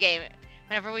drinking game,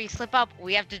 whenever we slip up,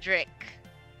 we have to drink.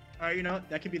 All right, you know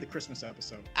that could be the Christmas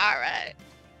episode. All right.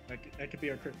 That could be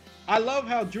our Christmas. I love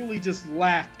how Julie just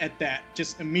laughed at that,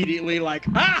 just immediately, like,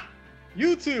 ha,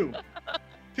 you two,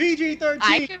 PG-13.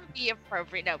 I can be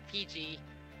appropriate. No, PG.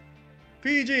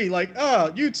 PG, like,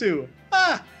 you two,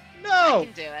 no. I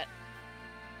can do it.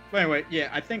 But anyway, yeah,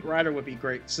 I think Ryder would be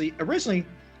great. See, originally,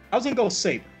 I was gonna go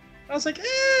Saber. I was like,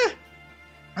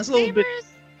 that's a little bit.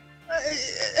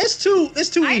 It's too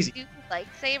easy. I do like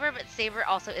Saber, but Saber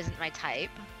also isn't my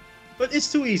type. But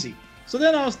it's too easy. So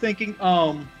then I was thinking,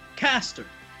 Caster.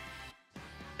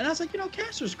 And I was like,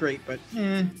 Caster's great, but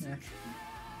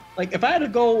like if I had to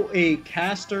go a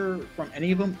Caster from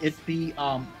any of them, it'd be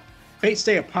Fate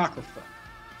Stay Apocrypha.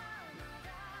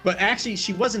 But actually,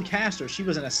 she wasn't Caster. She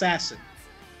was an assassin.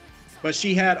 But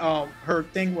she had her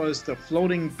thing was the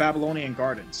floating Babylonian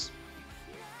gardens.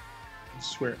 I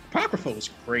swear, Apocrypha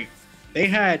was great. They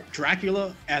had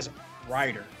Dracula as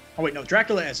Rider. Oh wait, no,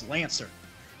 Dracula as Lancer.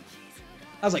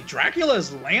 I was like, Dracula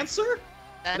as Lancer?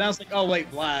 And I was like, oh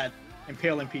wait, Vlad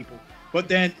impaling people. But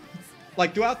then,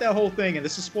 like throughout that whole thing, and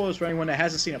this is spoilers for anyone that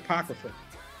hasn't seen Apocrypha.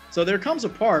 So there comes a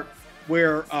part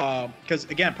where, because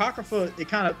again, Apocrypha, it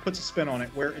kind of puts a spin on it,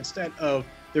 where instead of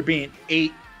there being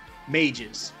 8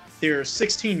 mages, there are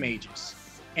 16 mages.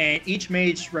 And each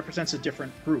mage represents a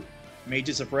different group.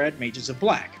 Mages of red, mages of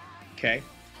black. Okay?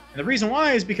 And the reason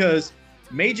why is because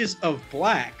mages of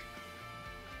black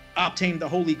obtained the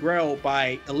Holy Grail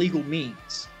by illegal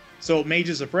means. So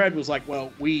mages of red was like,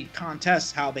 well, we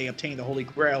contest how they obtained the Holy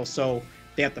Grail, so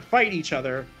they have to fight each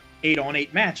other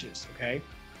 8-on-8 matches, okay?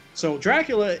 So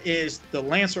Dracula is the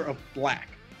Lancer of black.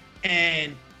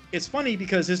 And it's funny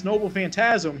because his noble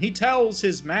phantasm, he tells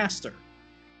his master,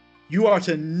 you are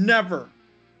to never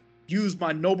use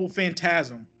my noble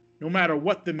phantasm, no matter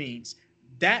what the means.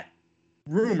 That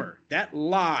rumor, that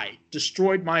lie,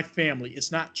 destroyed my family.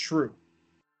 It's not true.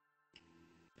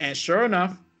 And sure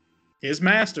enough, his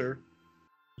master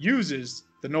uses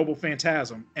the noble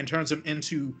phantasm and turns him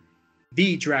into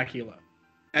the Dracula,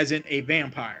 as in a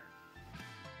vampire.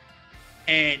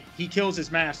 And he kills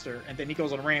his master, and then he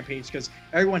goes on a rampage because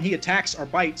everyone he attacks or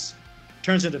bites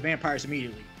turns into vampires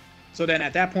immediately. So then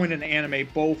at that point in the anime,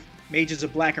 both mages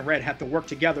of black and red have to work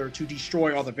together to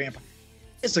destroy all the vampires.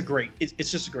 It's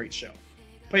just a great show.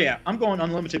 But yeah, I'm going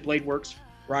Unlimited Blade Works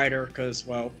Rider because,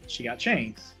 well, she got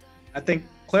chains. I think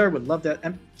Claire would love that.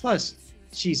 And plus,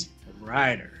 she's a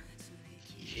rider.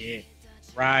 Yeah.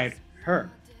 Ride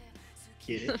her.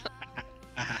 Get it?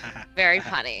 Very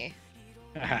funny.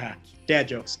 Dad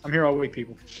jokes. I'm here all week,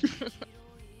 people.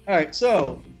 All right,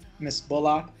 so, Miss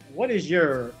Bullock, what is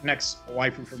your next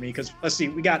waifu for me? Because, let's see,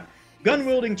 we got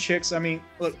gun-wielding chicks. I mean,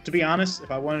 look, to be honest,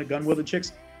 if I wanted gun-wielding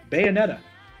chicks, Bayonetta.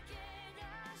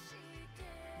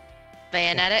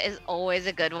 Bayonetta is always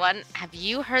a good one. Have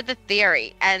you heard the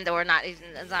theory? And or not, it's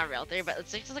not a real theory, but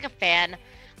it's just like a fan.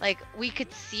 Like, we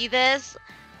could see this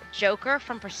Joker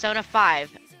from Persona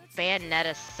 5,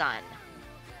 Bayonetta's son.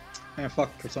 Man,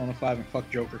 fuck Persona 5 and fuck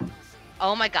Joker.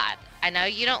 Oh my god. I know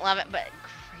you don't love it, but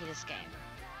greatest game.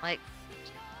 Like,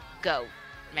 goat.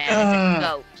 Man, it's a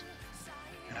goat.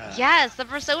 Yes, the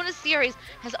Persona series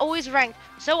has always ranked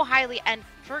so highly, and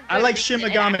for good I like reason. Shin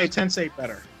Megami Tensei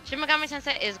better. Shin Megami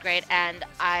Tensei is great, and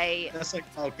I That's like,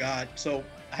 oh god. So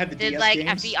I had the did DS like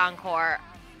games. FE Encore.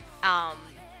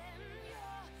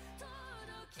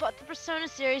 But the Persona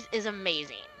series is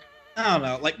amazing. I don't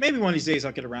know. Like maybe one of these days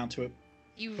I'll get around to it.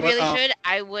 You But, really should.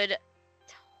 I would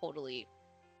totally.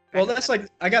 Well, that's recommend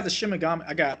like I got the Shin Megami.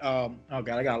 I got oh god,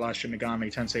 I got a lot of Shin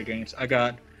Megami Tensei games. I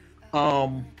got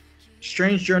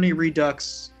Strange Journey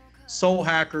Redux, Soul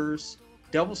Hackers,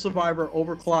 Devil Survivor,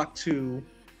 Overclock 2,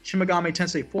 Shin Megami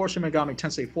Tensei 4, Shin Megami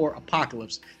Tensei 4,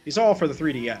 Apocalypse. These are all for the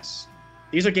 3DS.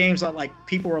 These are games that like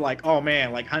people were like, oh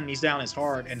man, like hunting these down is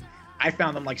hard, and I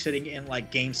found them like sitting in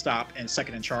like GameStop and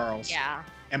Second and Charles. Yeah.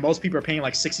 And most people are paying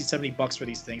like 60, 70 bucks for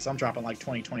these things. I'm dropping like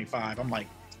 20, 25. I'm like,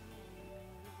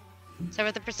 So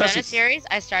with the Persona Especially- series,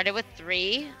 I started with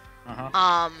 3.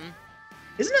 uh-huh.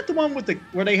 Isn't that the one with the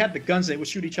where they had the guns that would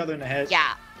shoot each other in the head?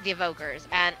 Yeah, the Evokers,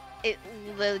 and it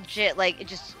legit like it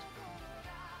just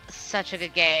such a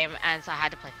good game, and so I had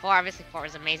to play 4. Obviously, 4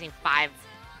 was amazing. 5,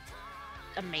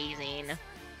 amazing.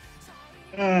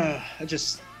 I don't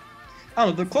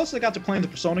know. The closest I got to playing the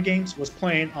Persona games was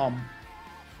playing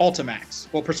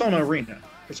Ultimax. Well, Persona Arena,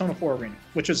 Persona 4 Arena,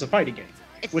 which is a fighting game,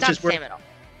 It's Which not is the where- same at all.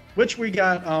 which we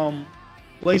got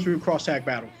Blaze Blue Cross Tag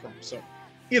Battle from. So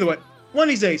either way, one of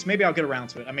these days maybe I'll get around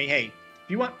to it. I mean, hey, if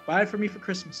you want, buy it for me for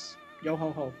Christmas. Yo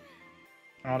ho ho,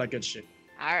 all that good shit.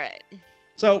 All right,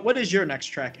 So what is your next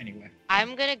track anyway?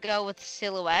 I'm gonna go with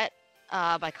Silhouette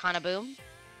by Kanaboom.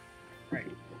 Right.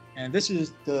 And this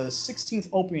is the 16th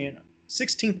opening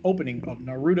of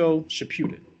Naruto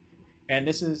Shippuden. And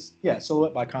this is,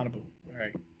 Silhouette by Kanabu. All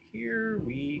right, here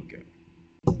we go.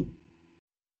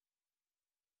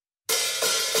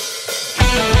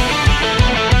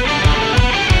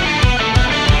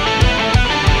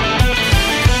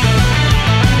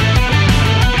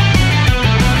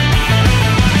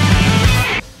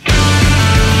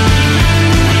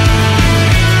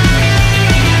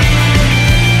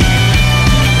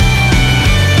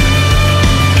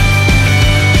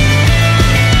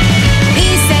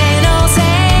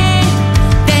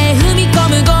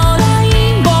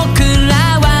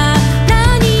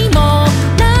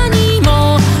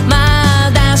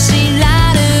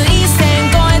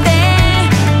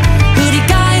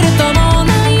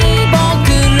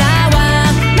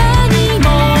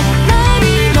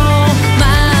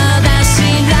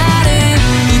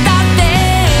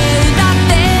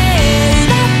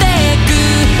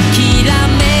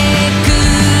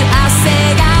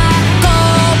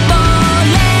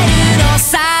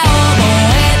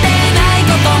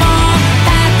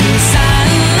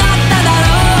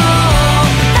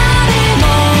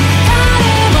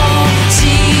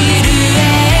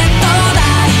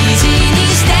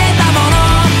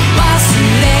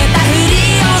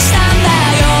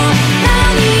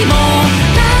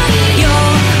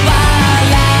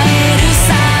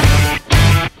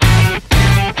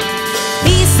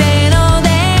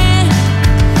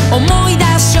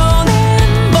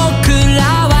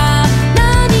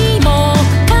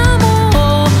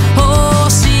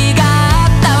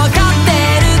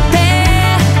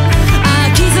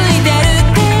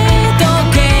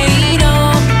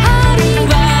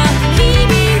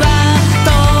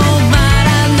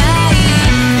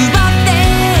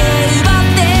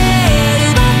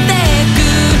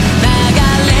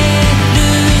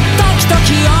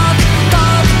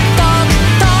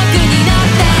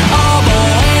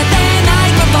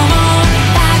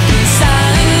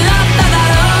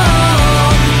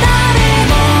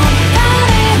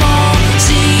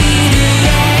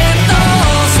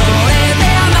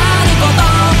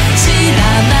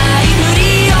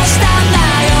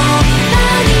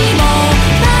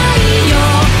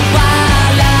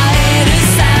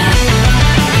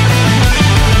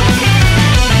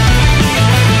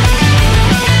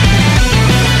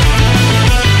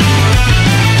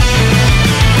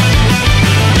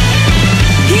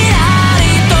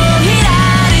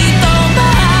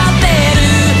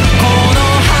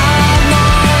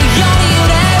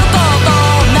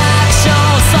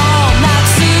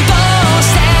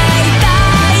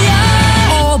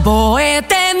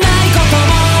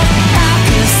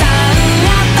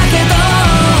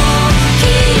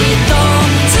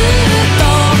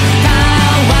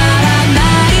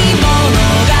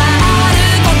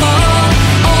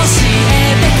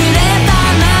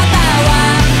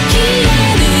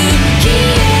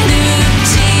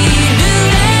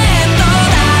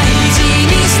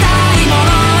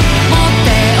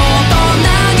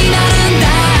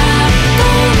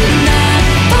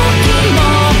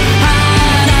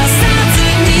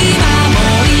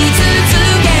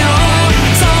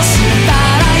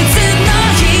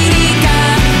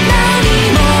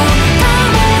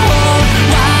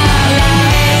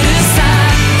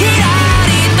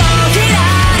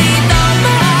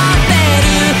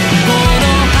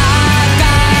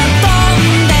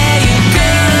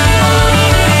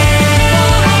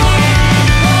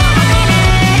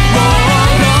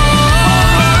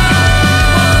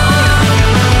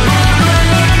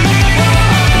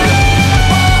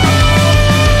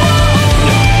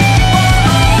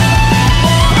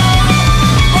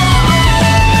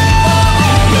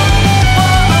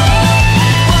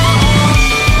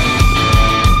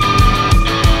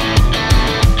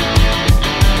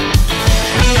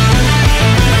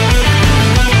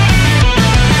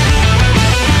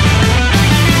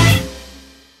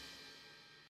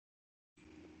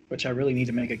 which I really need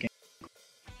to make a game.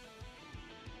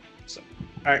 So,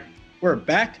 all right, we're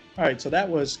back. All right, so that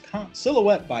was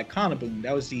Silhouette by Kanabun.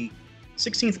 That was the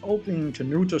 16th opening to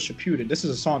Naruto Shippuden. This is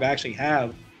a song I actually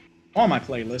have on my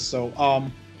playlist. So,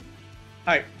 all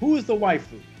right, who is the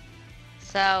waifu?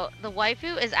 So the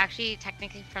waifu is actually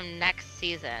technically from next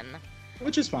season.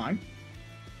 Which is fine.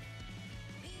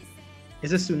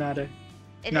 Is this Tsunade?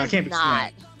 No, it can't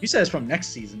not. be Tsunade. You said it's from next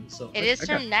season, so It is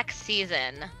from next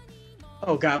season.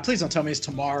 Oh God! Please don't tell me it's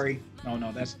Tamari.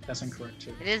 No, that's incorrect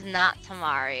too. It is not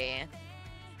Tamari.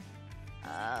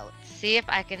 Let's see if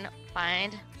I can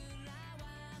find.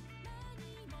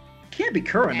 Can't be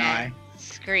Kurenai.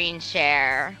 Screen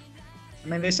share. I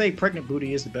mean, they say pregnant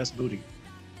booty is the best booty.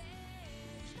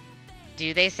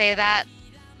 Do they say that?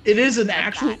 It is an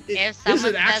actual. If It is an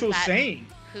someone actual says that, saying.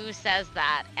 Who says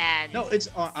that? And No, it's.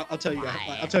 I'll tell you.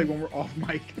 why? I'll tell you when we're off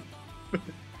mic.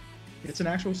 It's an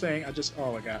actual saying.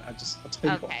 Oh my God! I'll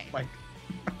tell you Okay. off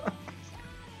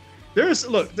mic.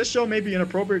 Look. This show may be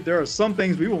inappropriate. There are some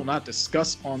things we will not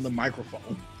discuss on the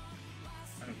microphone.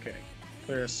 Okay,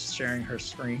 Claire's sharing her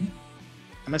screen.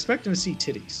 I'm expecting to see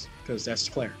titties because that's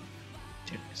Claire.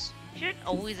 Titties. you should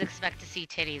always expect to see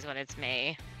titties when it's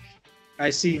me. I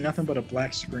see nothing but a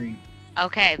black screen.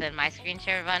 Okay, then my screen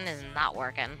share button is not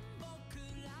working.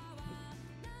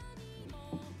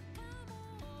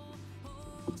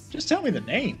 Just tell me the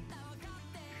name.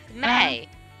 May.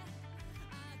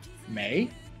 May?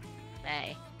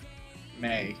 May.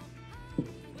 May.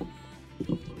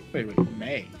 Wait,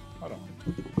 May. Hold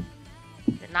on.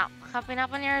 Is it not popping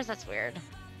up on yours? That's weird.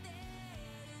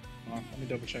 Hold on, let me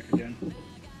double check again.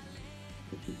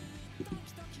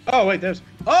 Oh, wait, there's.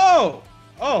 Oh!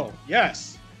 Oh,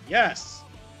 yes. Yes.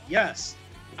 Yes.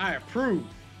 I approve.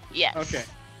 Yes. Okay.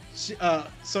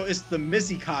 So it's the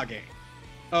Mizukage.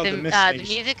 Oh, The the Miss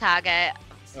Mizukage.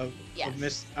 of Yes.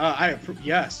 Miss. I approve.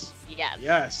 Yes. Yes.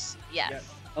 Yes. Yes. Yes.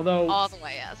 Although All the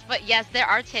way yes. But yes, there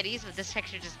are titties, but this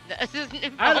picture just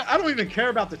doesn't I don't even care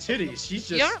about the titties. She's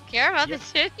just. You don't care about yeah. the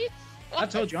titties? I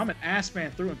told you I'm an ass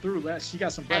man through and through. She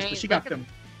got some breasts, mean, but she look got at- them.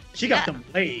 She got them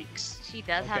legs. She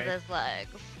does have Okay. those legs.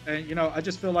 And I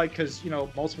just feel like because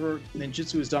most of her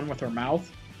ninjutsu is done with her mouth.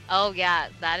 Oh yeah,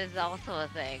 that is also a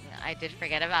thing. I did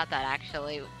forget about that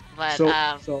actually. But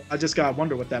So I just gotta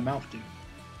wonder what that mouth do.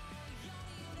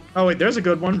 Oh wait, there's a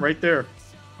good one right there,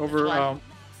 over Which one?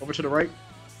 over to the right.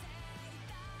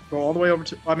 Go all the way over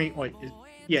to. I mean, wait.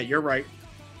 Yeah, you're right.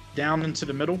 Down into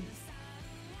the middle.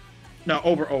 No,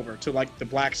 over to like the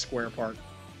black square part.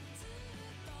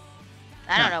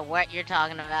 I don't know what you're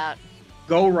talking about.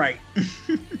 Go right.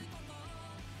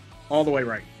 All the way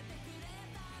right.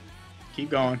 Keep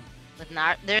going. With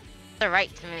not there's the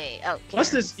right to me. Oh,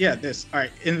 What's here. this? Yeah, this. All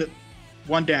right, in the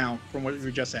one down from what we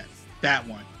were just at. That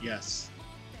one. Yes.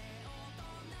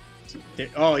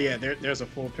 Oh yeah, there's a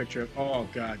full picture of. Oh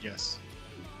God, yes.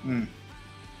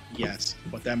 Yes.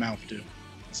 What that mouth do?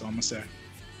 That's all I'm gonna say.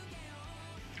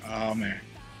 Oh man.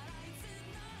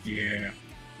 Yeah.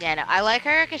 Yeah, no, I like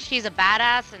her because she's a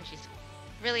badass and she's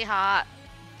really hot.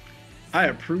 I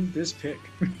approve this pick.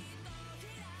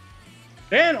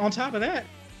 And on top of that,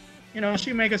 she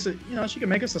can make us a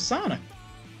sauna.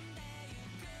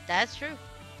 That's true.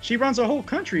 She runs a whole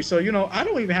country, so I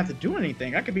don't even have to do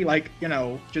anything. I could be like,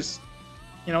 just,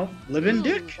 living Ooh,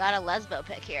 dick. Got a lesbo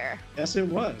pic here. Yes, it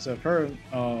was of her.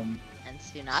 And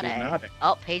Tsunade. Tsunade.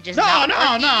 Oh, page is No, not no,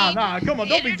 working. no, no! Come on,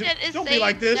 The don't be internet is be saying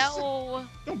like this. No.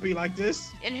 Don't be like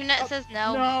this. Internet says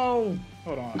no. No.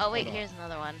 Hold on. Oh wait, hold on. here's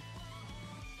another one.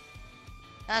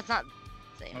 That's not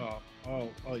the same.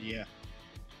 Oh yeah.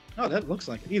 Oh, that looks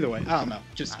like it. Either way, I don't know.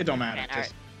 Just it don't matter. fan art.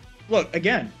 Just, look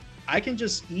again. I can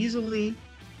just easily.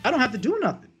 I don't have to do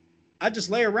nothing. I just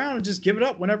lay around and just give it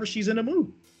up whenever she's in the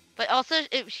mood. But also,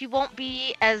 she won't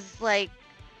be as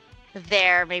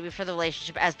there maybe for the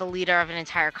relationship as the leader of an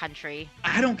entire country.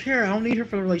 I don't care. I don't need her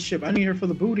for the relationship. I need her for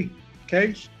the booty.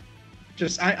 Okay.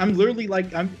 Just I'm literally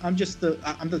like I'm just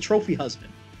I'm the trophy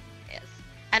husband. Yes.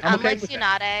 And I'm okay unlike with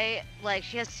Tsunade,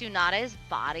 she has Tsunade's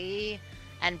body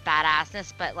and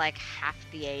badassness, but half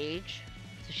the age.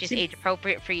 So she's See- age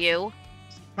appropriate for you.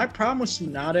 My problem with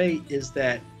Tsunade is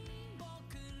that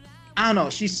I don't know.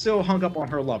 She's still hung up on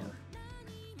her lover.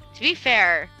 To be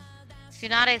fair,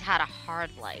 Tsunade's had a hard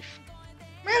life.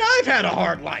 Man, I've had a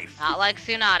hard life. Not like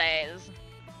Tsunade's.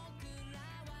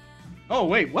 Oh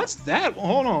wait, what's that?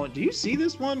 Hold on. Do you see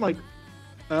this one?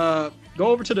 Go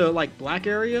over to the black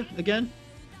area again.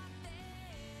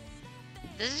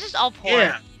 This is just all porn.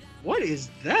 Yeah. What is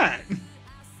that?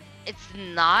 It's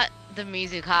not the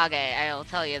Mizukage, I will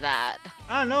tell you that.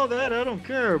 I know that. I don't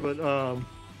care, but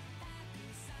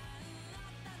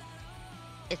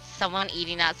It's someone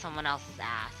eating at someone else's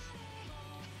ass.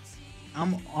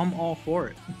 I'm all for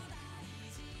it.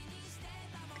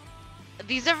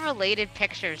 These are related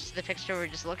pictures to the picture we're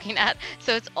just looking at,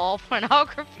 so it's all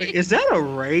pornography. Is that a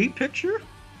Ray picture?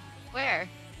 Where?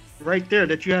 Right there,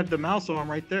 that you had the mouse on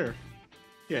right there.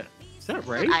 Yeah. Is that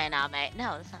Ray? Ayaname.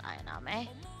 No, it's not Ayaname.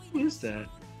 Who is that?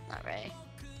 Not Ray.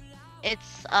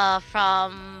 It's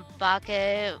from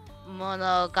Bake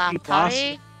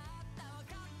Monogatari.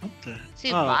 What the?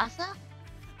 Tsubasa?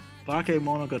 Bake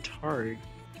Monogatari.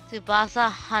 Tsubasa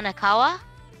Hanakawa?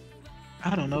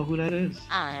 I don't know who that is.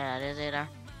 I don't know who that is either.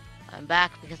 I'm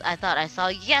back because I thought I saw.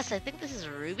 Yes, I think this is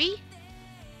Ruby.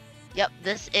 Yep,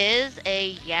 this is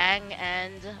a Yang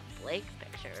and Blake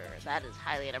picture. That is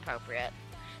highly inappropriate.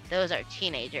 Those are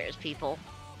teenagers, people.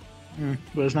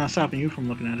 But it's not stopping you from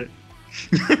looking at it.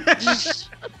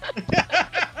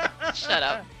 Shut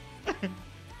up.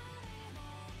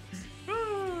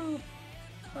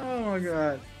 Oh my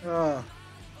god.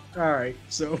 Alright,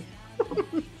 so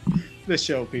this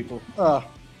show, people.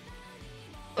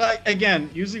 Again,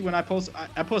 usually when I post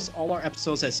all our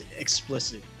episodes as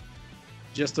explicit,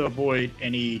 just to avoid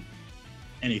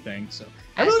anything. So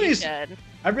I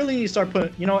really need to start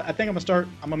putting. You know, I think I'm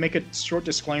gonna make a short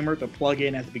disclaimer to plug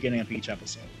in at the beginning of each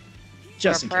episode.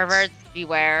 Just in case. Perverts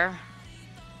beware.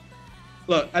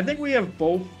 Look, I think we have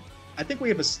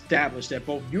established that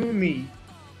both you and me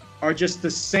are just the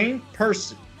same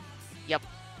person. Yep.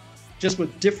 Just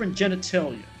with different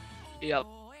genitalia. Yep.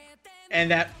 And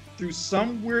that through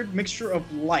some weird mixture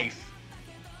of life,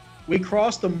 we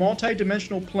cross the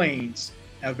multi-dimensional planes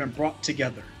and have been brought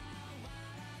together.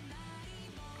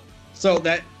 So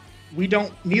that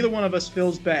neither one of us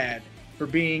feels bad for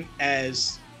being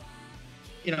as,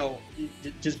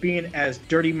 just being as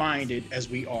dirty-minded as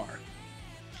we are.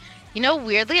 You know,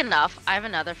 weirdly enough, I have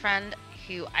another friend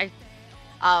who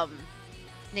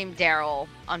named Daryl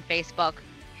on Facebook.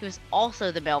 He was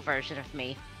also the male version of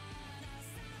me.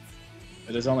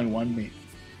 There's only one me.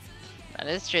 That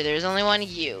is true. There's only one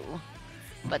you.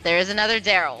 But there is another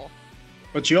Daryl.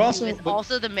 But you also... Who is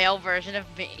also the male version of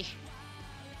me.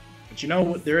 But you know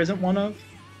what there isn't one of?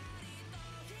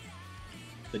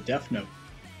 The Death Note.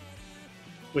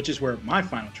 Which is where my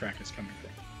final track is coming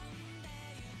from.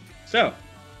 So,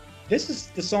 this is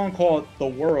the song called The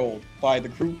World by the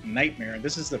group Nightmare.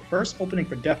 This is the first opening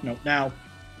for Death Note. Now,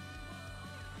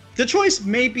 the choice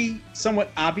may be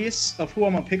somewhat obvious of who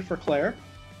I'm going to pick for Claire.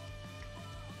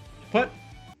 But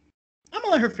I'm going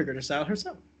to let her figure this out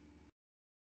herself.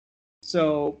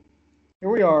 So, here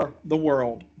we are, The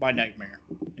World by Nightmare.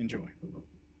 Enjoy.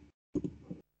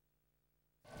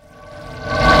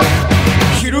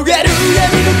 広がる闇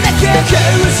の中交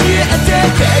し合って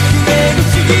革命の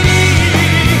次に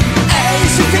愛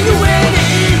してゆえに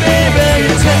芽生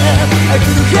えた悪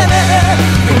の花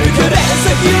これから先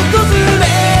を訪れ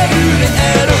るで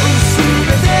あろう全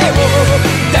てを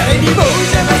誰にも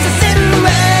邪魔させるわ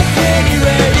けには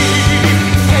い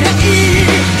かない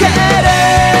から「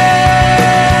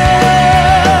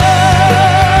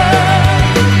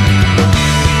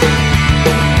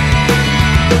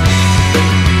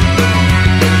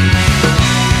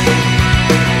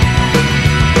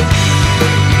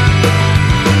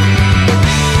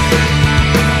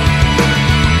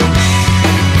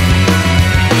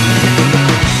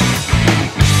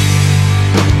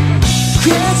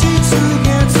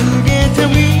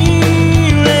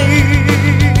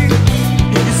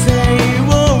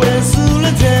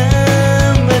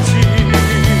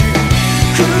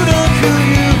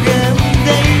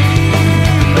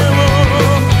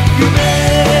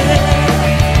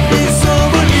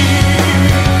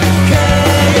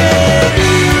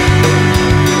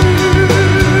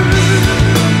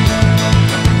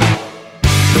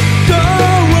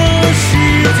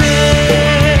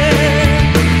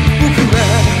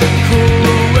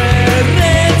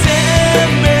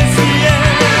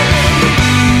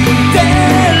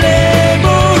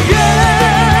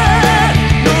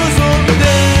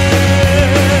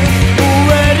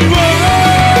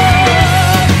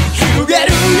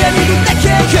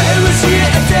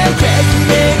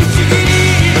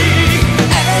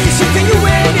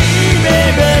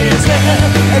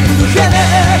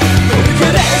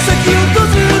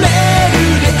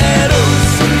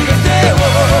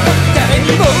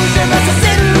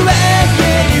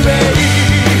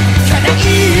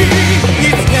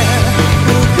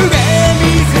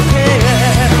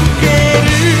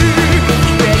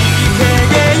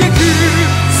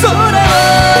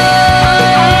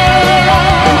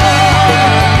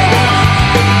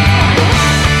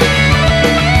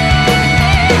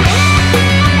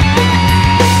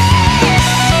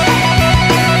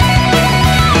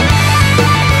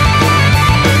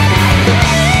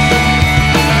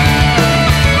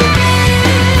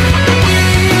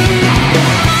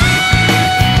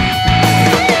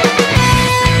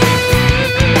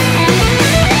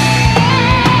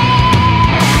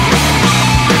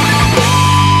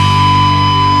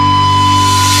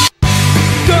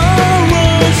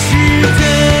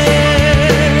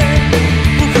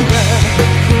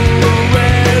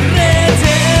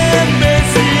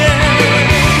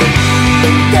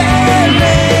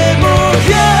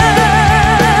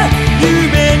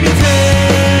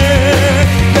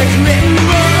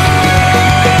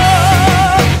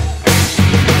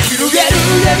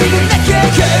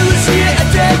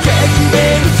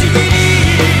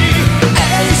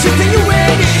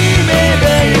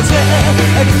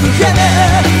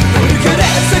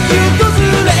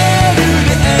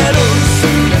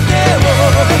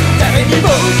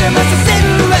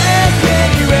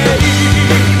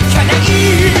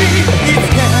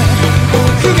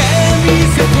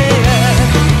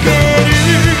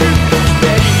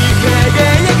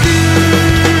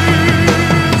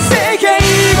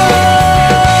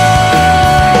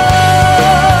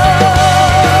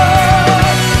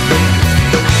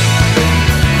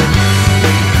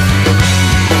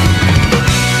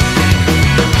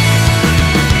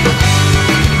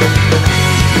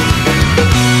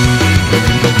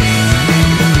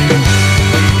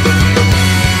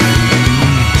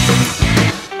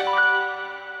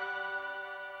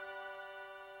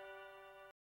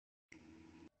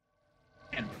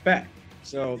back.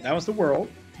 So that was The World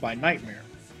by Nightmare.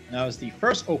 That was the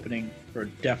first opening for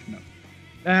Death Note.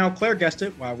 Now, Claire guessed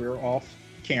it while we were off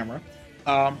camera.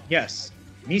 Yes,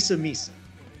 Misa Misa.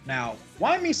 Now,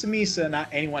 why Misa Misa and not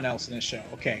anyone else in the show?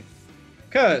 Okay,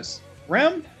 because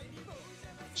Rem,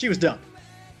 she was dumb.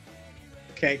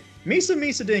 Okay, Misa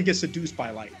Misa didn't get seduced by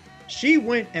Light. She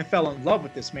went and fell in love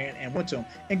with this man and went to him.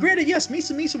 And granted, yes,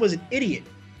 Misa Misa was an idiot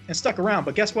and stuck around,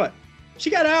 but guess what? She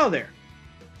got out of there.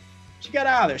 She got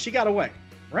out of there. She got away.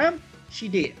 Rem, she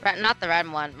did. Not the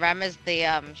Rem one. Rem is the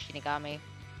Shinigami.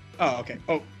 Oh, okay.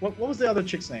 Oh, what was the other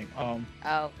chick's name?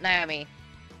 Naomi.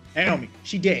 Naomi.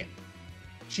 She dead.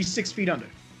 She's 6 feet under.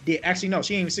 Dead. Actually, no,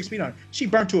 she ain't even 6 feet under. She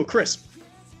burnt to a crisp.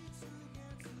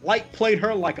 Light played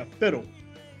her like a fiddle.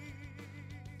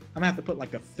 I'm gonna have to put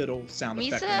like a fiddle sound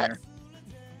effect in there.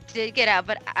 Did get out,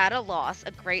 but at a loss,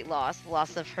 a great loss, the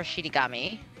loss of her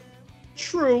Shinigami.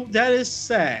 True, that is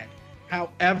sad.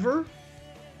 However,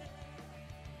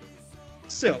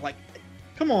 still, like,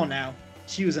 come on now.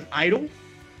 She was an idol.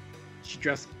 She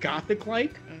dressed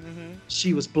gothic-like. Mm-hmm.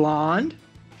 She was blonde.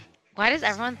 Why does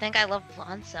everyone think I love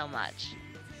blonde so much?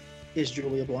 Is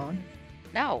Julia blonde?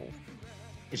 No.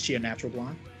 Is she a natural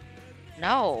blonde?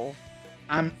 No.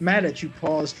 I'm mad at you.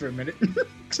 Paused for a minute.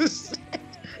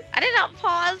 I did not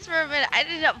pause for a minute. I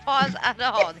did not pause at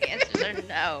all. The answers are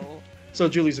no. So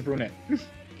Julie's a brunette.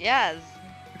 Yes.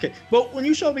 Okay. Well, when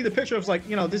you showed me the picture, I was like,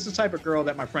 you know, this is the type of girl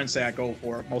that my friends say I go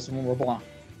for. Most of them were blonde.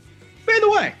 By the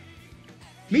way,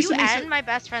 you and my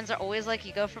best friends are always like,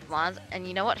 you go for blondes, and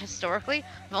you know what? Historically,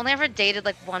 I've only ever dated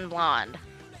like one blonde.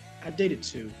 I dated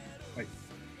two. Like,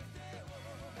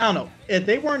 I don't know. If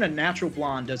they weren't a natural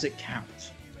blonde, does it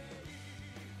count?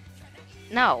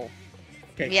 No.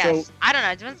 Okay. Yes. So, I don't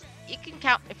know. It depends. You can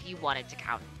count if you wanted to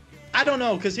count. I don't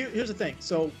know, because here's the thing.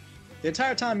 So, the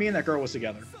entire time me and that girl was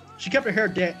together, she kept her hair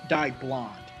dyed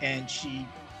blonde, and she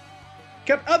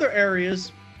kept other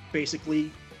areas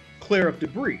basically clear of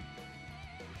debris.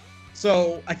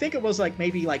 So I think it was like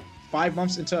maybe like 5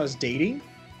 months into us dating,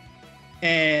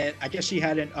 and I guess she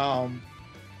hadn't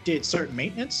did certain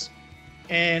maintenance,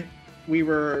 and we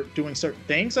were doing certain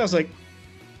things. I was like,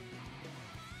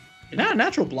 "You're not a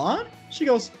natural blonde?" She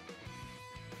goes,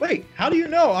 "Wait, how do you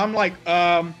know?" I'm like,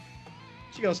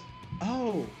 She goes,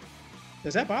 "Oh,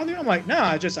 does that bother you?" I'm like, "No,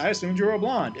 I assumed you were a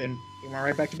blonde," and we went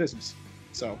right back to business.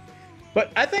 So,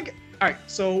 but I think, all right.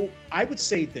 So I would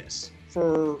say this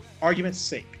for argument's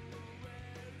sake.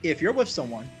 If you're with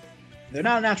someone, they're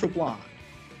not a natural blonde,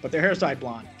 but their hair's dyed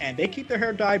blonde, and they keep their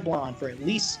hair dyed blonde for at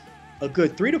least a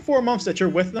good 3 to 4 months that you're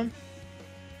with them,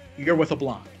 you're with a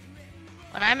blonde.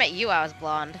 When I met you, I was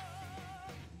blonde.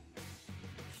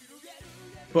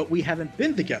 But we haven't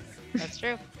been together. That's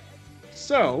true.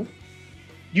 So,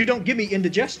 you don't give me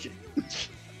indigestion.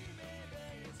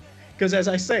 Because as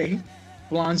I say,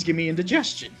 blondes give me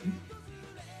indigestion.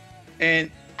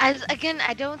 And Again,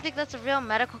 I don't think that's a real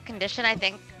medical condition. I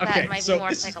think that might be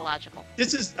more psychological.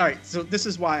 This is all right. So this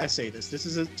is why I say this. This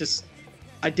is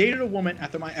I dated a woman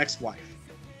after my ex-wife,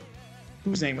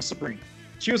 whose name was Sabrina.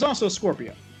 She was also a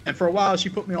Scorpio, and for a while she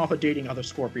put me off of dating other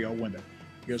Scorpio women.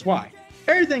 Here's why: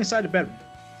 everything inside the bedroom,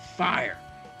 fire,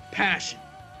 passion,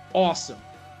 awesome.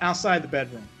 Outside the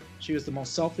bedroom, she was the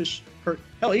most selfish.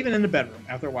 Hell, even in the bedroom,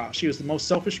 after a while, she was the most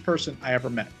selfish person I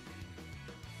ever met.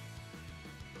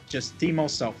 Just the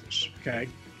most selfish, okay?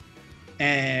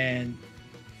 And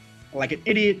like an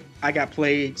idiot, I got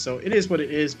played, so it is what it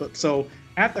is. But so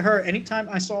after her, anytime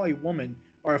I saw a woman,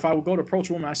 or if I would go to approach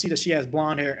a woman, I see that she has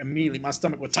blonde hair, immediately my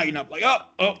stomach would tighten up, like,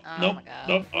 no.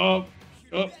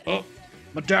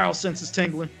 My dial sense is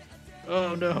tingling.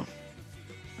 Oh no.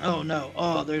 Oh no.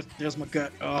 Oh, there's my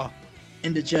gut. Oh,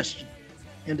 indigestion.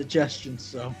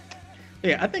 So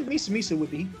yeah, I think Misa Misa would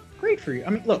be great for you. I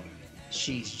mean, look,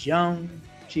 she's young.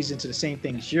 She's into the same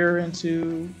things you're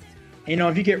into. You know,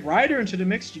 if you get Ryder into the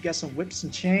mix, you got some whips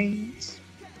and chains.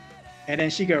 And then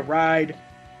she could ride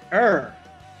her.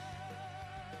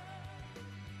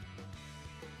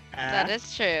 That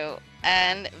is true.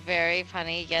 And very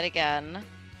funny yet again.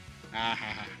 Ah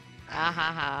ha ha. Ah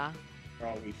ha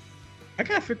ha. I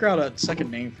gotta figure out a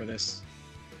second name for this.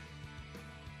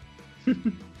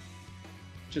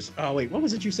 Oh wait, what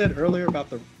was it you said earlier about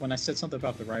when I said something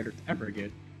about the Ryder? I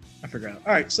forget. I forgot.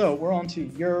 All right, so we're on to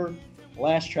your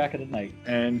last track of the night,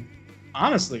 and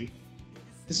honestly,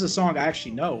 this is a song I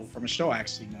actually know from a show I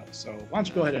actually know. So why don't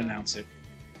you go ahead and announce it?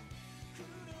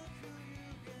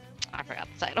 I forgot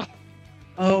the title.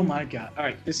 Oh my god! All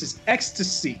right, this is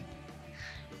Ecstasy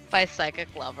by Psychic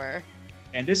Lover,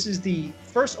 and this is the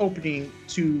first opening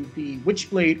to the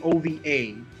Witchblade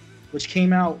OVA, which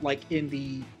came out like in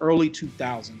the early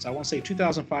 2000s. I want to say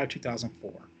 2005,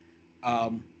 2004.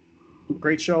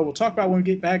 Great show. We'll talk about when we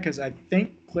get back because I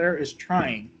think Claire is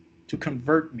trying to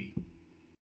convert me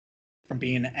from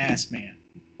being an ass man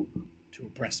to a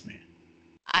breast man.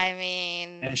 I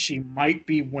mean, and she might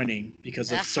be winning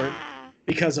because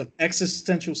of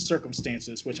existential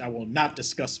circumstances, which I will not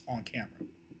discuss on camera.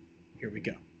 Here we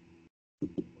go.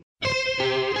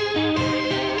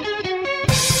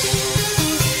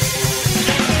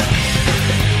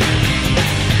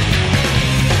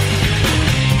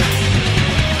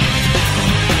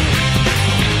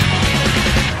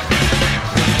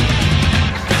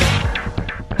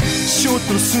 ショ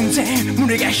ット寸前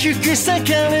胸が引き裂か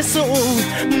れそう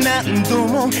何度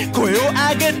も声を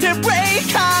上げて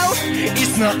Break out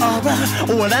It's not over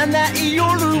終わらない夜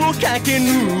を駆け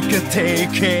抜けてい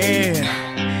け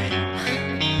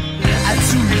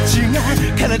熱い血が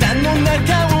体の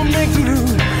中を巡る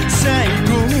最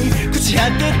後に朽ち果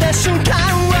てた瞬間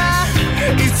は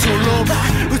いつろば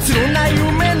うつろな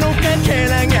夢のかけ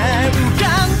らが浮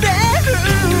かんでる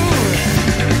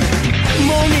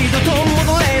もう二度と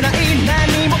戻れない何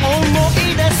も思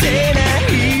い出せな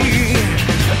い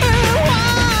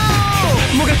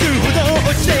もがくほど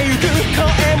落ちてゆく声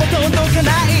も届かな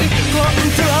いコン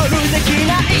トロールでき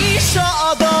ない衝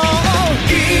動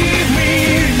Give me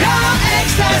your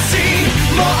ecstasy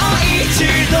もう一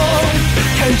度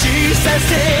感じさせ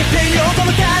てよこ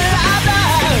の体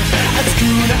熱く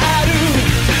なる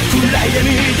暗闇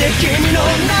で君の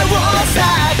名を叫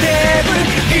ぶ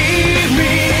Give me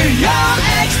your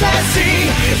ecstasy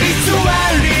偽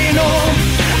りの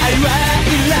愛はい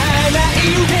らない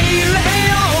受け入れ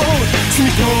よう罪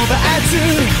と罰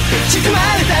仕組ま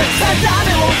れた定め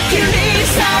を切り裂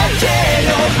け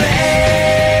よ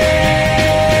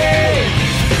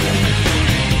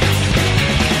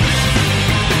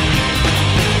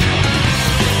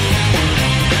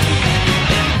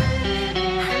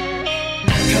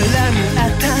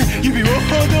指をほ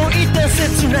どいた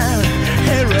切な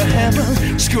Hero Heaven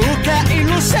思考回路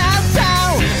シャッタ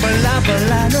ーバラバ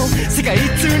ラの世界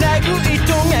つなぐ糸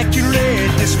が切れ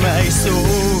てしまいそう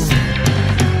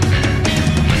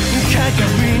鏡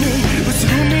に映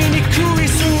る醜い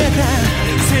姿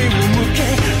背を向け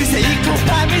理性こぱ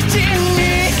みちに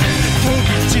飛び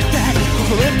散った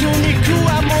心と肉は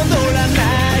戻らな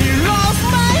い Lost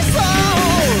my soul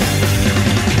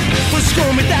閉じ込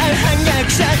めた反逆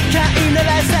者飼いなら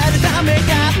されたメカ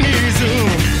ニズム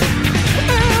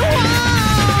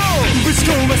ぶち込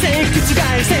ませ覆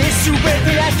せ全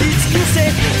て焼き尽くせ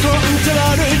コントロ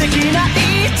ールできない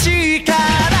力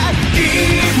Give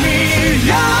me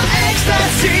your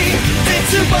ecstasy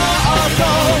絶望と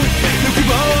欲望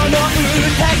の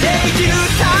歌で生きる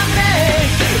ため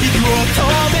息を止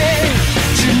め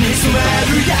血に染ま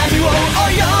る闇を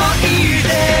泳いで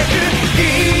く Give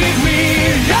me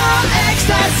your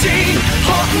ecstasy 本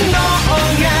能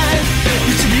が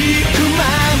導くま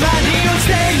まに落ちて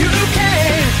ゆけ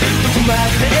どこま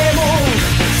でも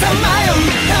さまよう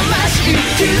魂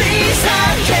切り裂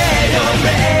けよ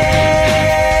ね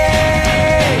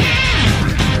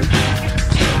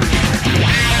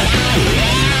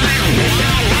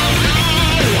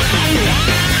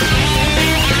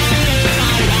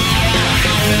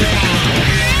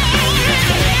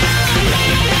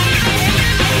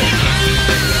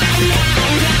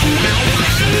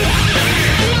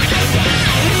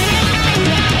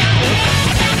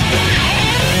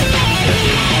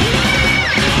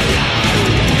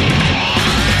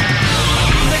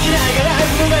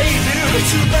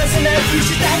翼なく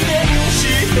したいでし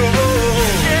よう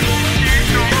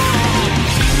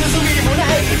望みもな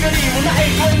い光もない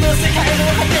愛の世界の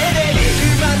果てで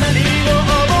今何を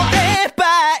思えば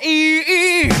い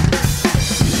い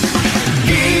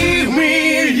Give me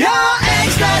your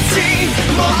ecstasy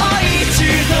もう一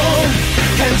度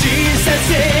感じさせ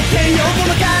てよこ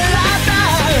の体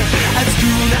熱く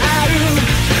なる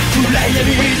暗闇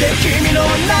で君の名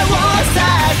を叫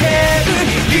ぶ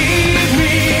Give me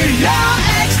your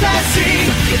ecstasy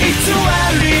偽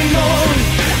りの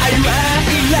愛は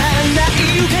いらない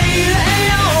受け入れ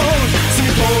よう罪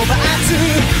と罰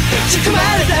仕組ま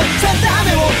れた定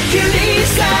めを切り裂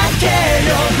け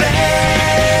よね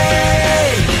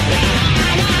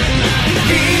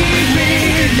Give me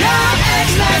your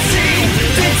ecstasy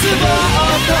絶望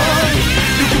と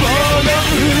欲望の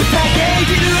歌で生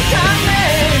きるため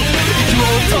息を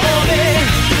止め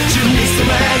血に染ま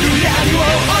る闇を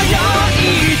泳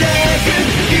いでく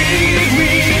Give me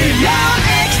your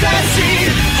ecstasy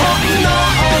本能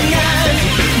が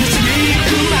導く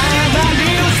ままに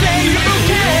落ちてゆ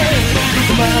けど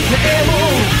こまでも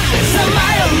さま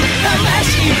よう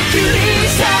魂切り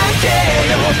裂け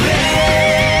よね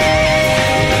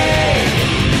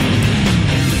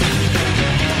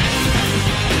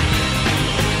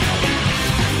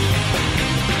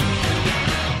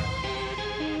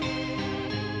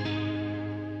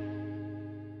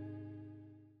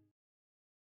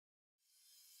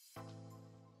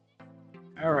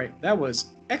All right, that was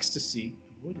Ecstasy.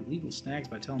 Avoid illegal snags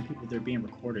by telling people they're being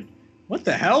recorded. What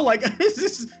the hell? Like, is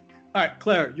this? All right,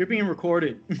 Claire, you're being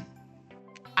recorded.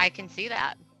 I can see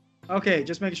that. Okay,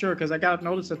 just making sure because I got a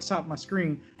notice at the top of my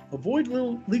screen. Avoid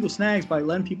legal snags by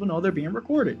letting people know they're being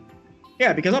recorded.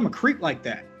 Yeah, because I'm a creep like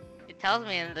that. It tells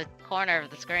me in the corner of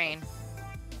the screen.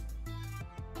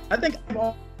 I think I'm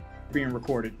all being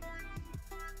recorded.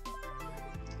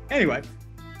 Anyway,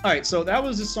 all right, so that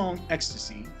was the song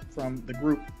Ecstasy from the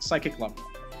group Psychic Lover.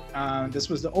 This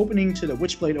was the opening to the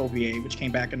Witchblade OVA, which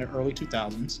came back in the early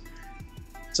 2000s.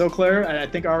 So, Claire, I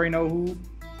think I already know who.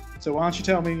 So, why don't you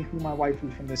tell me who my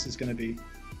waifu from this is going to be?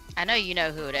 I know you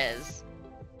know who it is.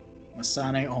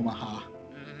 Masane Omaha.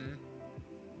 Mm-hmm.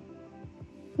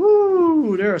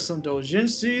 Woo! There are some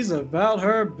doujinshis about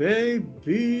her,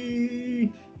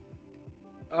 baby.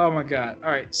 Oh my god.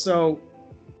 All right, so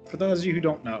for those of you who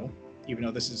don't know, even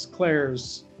though this is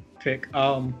Claire's pick,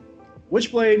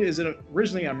 Witchblade is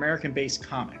originally an American-based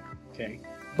comic, okay?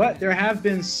 But there have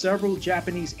been several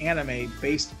Japanese anime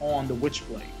based on the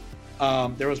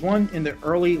Witchblade. There was one in the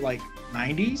early,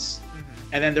 90s,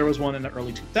 and then there was one in the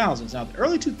early 2000s. Now, the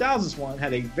early 2000s one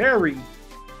had a very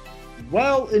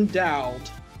well-endowed,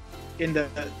 in the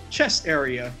chest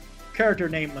area, character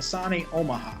named Masane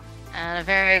Omaha. And a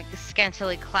very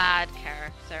scantily clad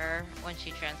character when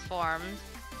she transformed.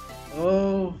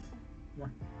 Oh,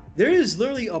 there is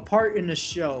literally a part in the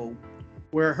show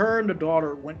where her and the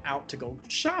daughter went out to go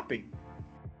shopping,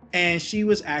 and she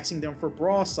was asking them for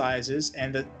bra sizes,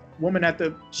 and the woman at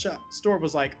the store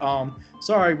was like,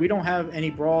 sorry, we don't have any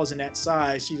bras in that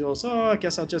size. She goes, oh, I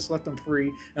guess I'll just let them free.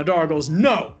 And the daughter goes,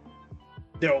 no,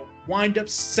 they'll wind up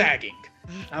sagging.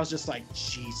 I was just like,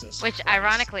 Jesus Which, Christ.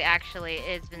 ironically, actually,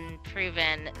 it's been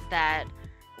proven that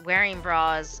wearing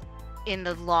bras in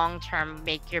the long term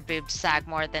make your boobs sag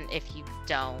more than if you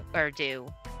don't or do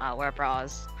wear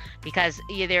bras, because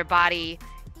either your body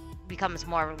becomes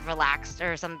more relaxed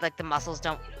or something, like the muscles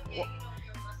don't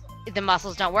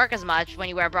work as much when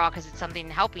you wear a bra because it's something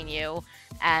helping you,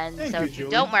 and Thank so you, if you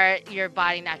Julie. don't wear it, your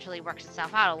body naturally works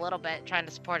itself out a little bit, trying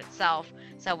to support itself.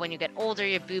 So when you get older,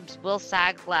 your boobs will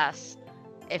sag less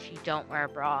if you don't wear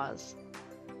bras.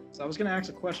 So I was gonna ask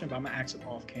a question, but I'm gonna ask it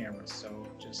off camera. So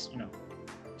just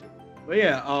But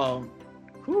yeah,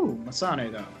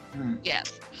 Masane though.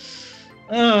 Yes.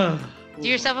 Uh, Do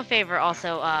yourself a favor,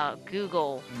 also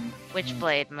Google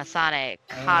Witchblade Masane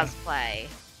cosplay.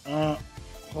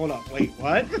 Hold on, wait,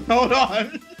 what? Hold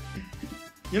on.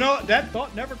 You know what? That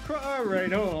thought never crossed. All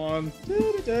right, hold on.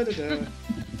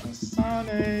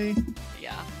 Masane,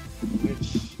 Yeah.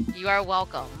 which You are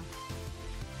welcome.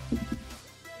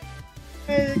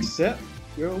 accept.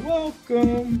 You're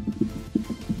welcome.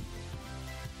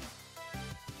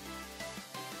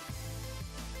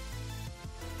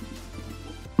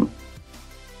 All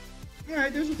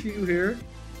right, there's a few here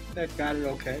that got it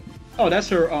okay. Oh, that's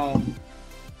her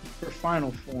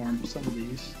final form. Some of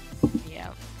these.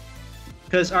 Yeah.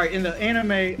 Because, all right, in the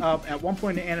anime, at one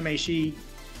point in the anime, she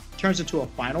turns into a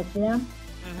final form,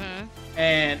 Mm-hmm.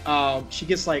 and she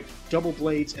gets double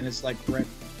blades, and it's red.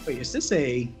 Wait, is this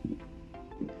a?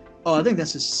 Oh, I think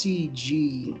that's a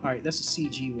CG. All right, that's a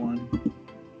CG one.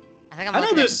 I think I'm I know looking at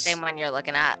the there's- same one you're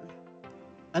looking at.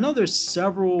 I know there's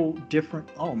several different.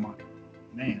 Oh my,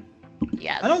 man!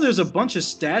 Yeah. I know there's a bunch of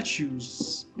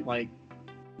statues.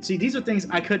 See, these are things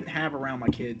I couldn't have around my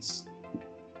kids.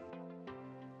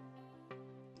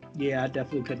 Yeah, I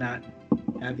definitely could not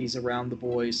have these around the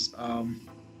boys.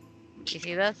 You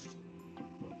see this?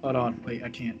 Hold on, wait, I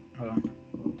can't. Hold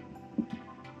on.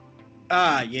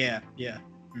 Ah, yeah.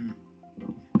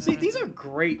 See, these are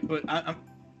great, but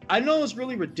I know it's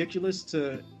really ridiculous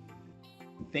to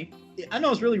think. I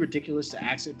know it's really ridiculous to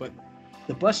ask it, but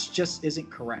the bust just isn't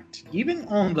correct. Even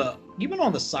on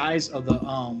the size of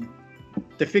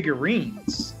the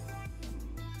figurines,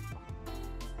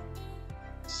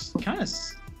 it's kind of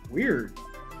weird.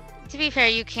 To be fair,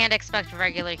 you can't expect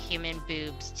regular human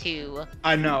boobs to.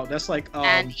 I know that's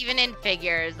And even in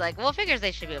figures, figures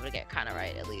they should be able to get kind of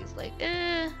right at least.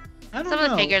 I don't Some know.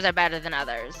 of the figures are better than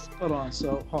others. Hold on.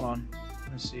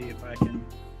 Let's see if I can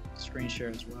screen share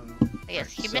as well. But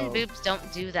yes, Alright, human so- boobs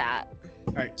don't do that.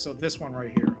 All right, so this one right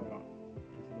here. Hold on.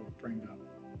 I'll bring it up.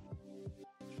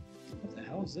 What the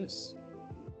hell is this?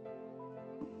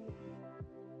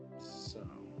 So.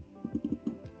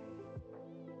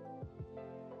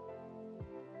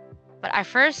 But I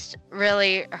first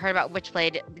really heard about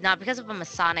Witchblade not because of a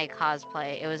Masane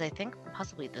cosplay. It was, I think,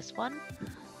 possibly this one.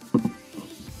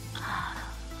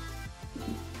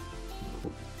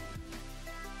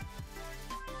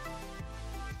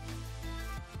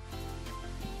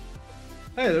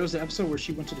 Hey, there was the episode where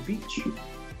she went to the beach.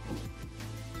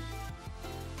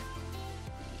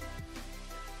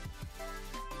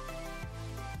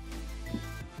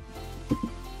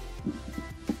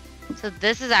 So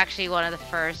this is actually one of the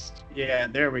first Yeah,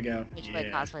 there we go.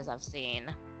 Witchblade cosplays I've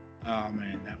seen. Oh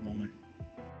man, that woman.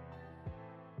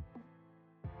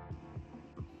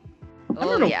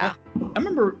 Oh yeah. I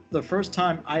remember the first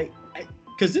time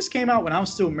because this came out when I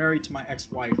was still married to my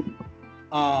ex-wife.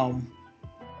 I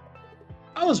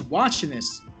was watching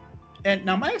this, and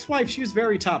now my ex-wife, she was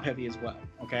very top-heavy as well.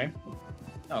 Okay.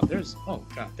 Oh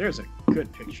god, there's a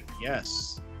good picture.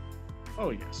 Yes.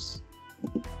 Oh yes.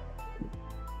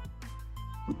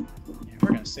 Yeah, we're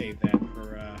gonna save that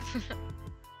for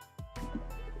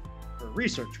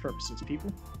research purposes,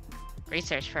 people.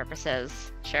 Research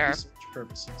purposes, sure. Research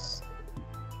purposes.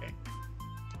 Okay.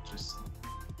 Just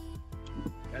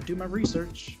gotta do my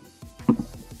research.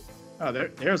 Oh,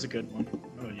 there's a good one.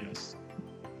 Oh yes.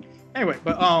 Anyway,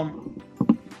 but I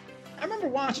remember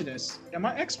watching this, and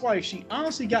my ex-wife, she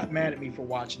honestly got mad at me for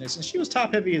watching this, and she was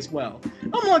top heavy as well.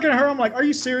 I'm looking at her, I'm like, are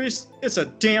you serious? It's a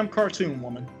damn cartoon,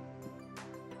 woman.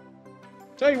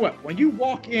 Tell you what, when you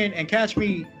walk in and catch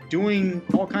me doing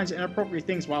all kinds of inappropriate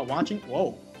things while watching,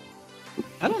 whoa.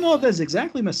 I don't know if that's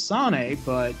exactly Masane,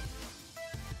 but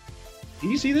do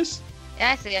you see this?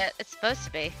 Yeah, I see it. It's supposed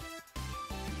to be.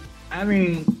 I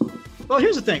mean, well,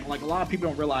 here's the thing. Like, a lot of people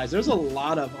don't realize there's a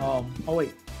lot of, oh,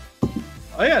 wait.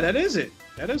 Oh, yeah, that is it.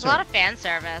 That is a lot of fan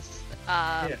service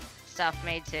stuff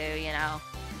made too, you know.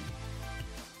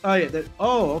 Oh, yeah.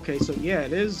 Okay. So, yeah,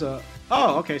 it is.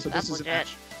 Okay. So That's this is legit.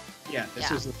 Yeah,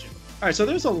 this is legit. All right. So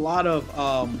there's a lot of,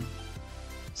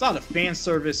 fan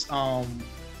service,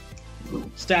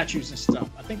 statues and stuff.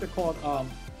 I think they're called,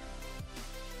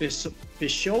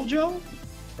 Bishojo,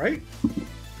 right?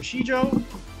 Bishijo?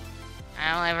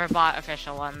 I only ever bought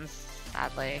official ones,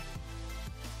 sadly.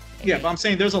 Maybe. Yeah, but I'm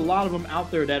saying there's a lot of them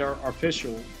out there that are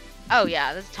official. Oh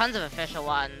yeah, there's tons of official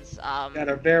ones. That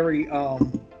are very Oh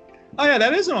yeah,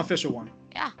 that is an official one.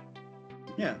 Yeah.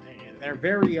 Yeah, they're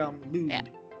very lewd. Yeah.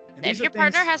 And If your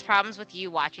partner has problems with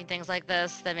you watching things like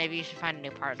this, then maybe you should find a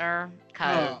new partner.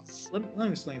 Cause let me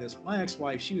explain this. My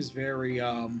ex-wife, she was very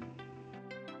jealous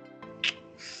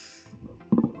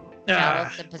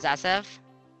and possessive.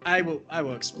 I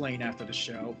will explain after the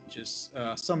show. Just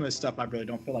some of this stuff I really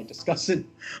don't feel like discussing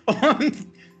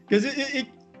because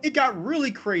it got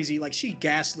really crazy. Like, she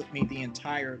gaslit me the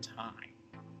entire time.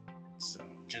 So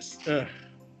just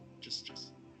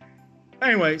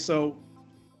anyway. So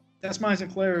that's mine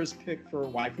and Claire's pick for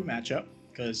waifu matchup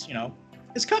because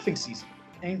it's cuffing season,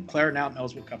 and Claire now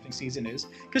knows what cuffing season is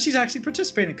because she's actually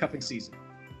participating in cuffing season.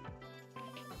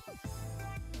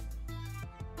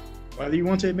 Whether you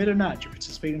want to admit it or not, you're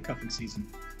participating in cuffing season.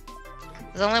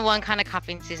 There's only one kind of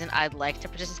cuffing season I'd like to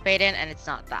participate in, and it's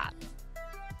not that.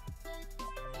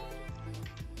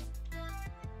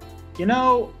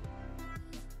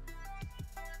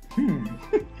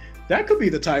 That could be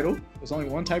the title. There's only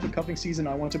one type of cuffing season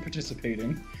I want to participate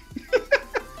in.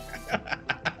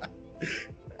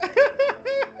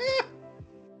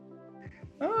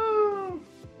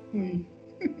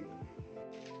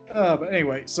 But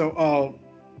anyway, so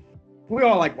we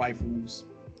all like waifus.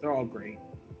 They're all great.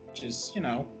 Just, I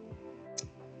don't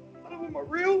know my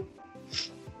real.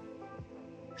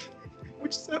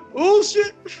 Which is that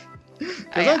bullshit.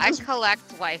 I collect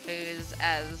waifus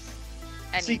as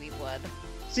anyone would.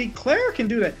 See, Claire can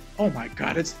do that. Oh my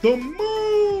god, it's the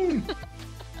moon!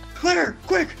 Claire,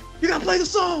 quick! You gotta play the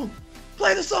song!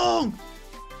 Play the song!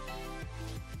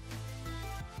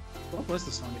 What was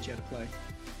the song that you had to play?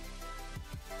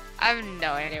 I have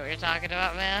no idea what you're talking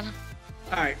about, man.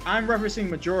 Alright, I'm referencing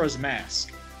Majora's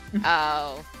Mask.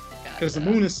 Oh. Because the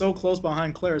moon is so close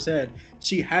behind Claire's head,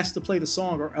 she has to play the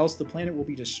song or else the planet will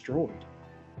be destroyed.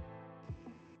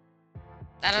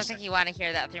 I don't think you want to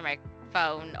hear that through my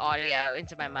phone audio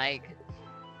into my mic.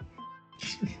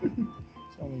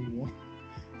 Only one.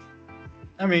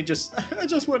 I mean, I just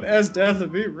want Death to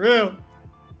be real.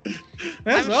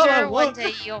 That's I'm all I sure want. one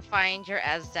day you'll find your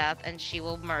Death and she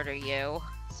will murder you.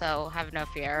 So have no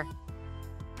fear.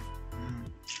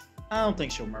 I don't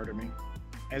think she'll murder me.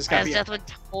 Death would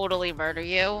totally murder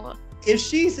you. If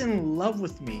she's in love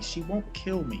with me, she won't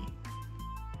kill me.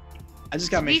 I just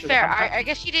gotta make sure. To be fair, I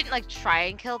guess she didn't try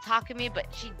and kill Takumi,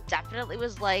 but she definitely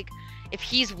was like, if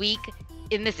he's weak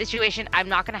in this situation, I'm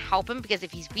not gonna help him because if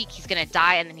he's weak, he's gonna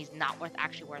die, and then he's not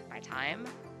actually worth my time.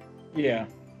 Yeah.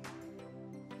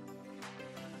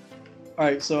 All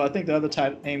right, so I think the other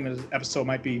name of the episode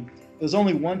might be "There's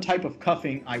only one type of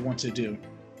cuffing I want to do."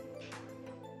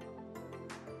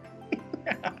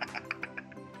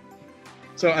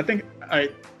 So I think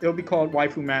it'll be called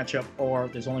Waifu Matchup, or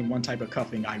there's only one type of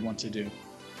cuffing I want to do.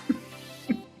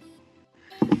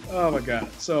 Oh my god.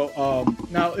 So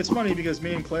now it's funny because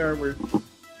me and Claire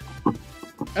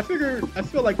I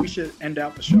feel like we should end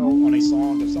out the show on a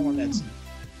song of someone that's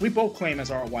we both claim as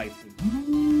our waifu.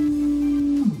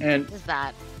 And What is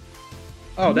that?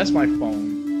 oh, that's my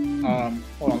phone.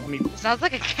 Hold on, let me. It sounds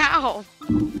like a cow.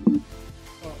 Oh,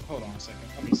 hold on a second.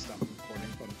 Let me stop recording.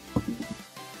 Hold on.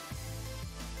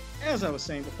 As I was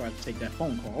saying before I had to take that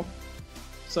phone call,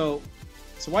 so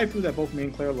it's a waifu that both me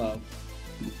and Claire love,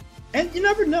 and you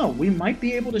never know, we might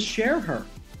be able to share her.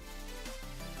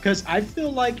 Because I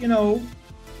feel like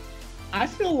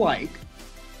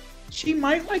she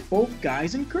might like both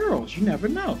guys and girls. You never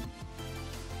know.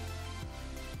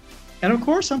 And of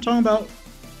course, I'm talking about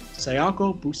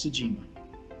Sayako Busujima.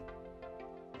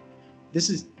 This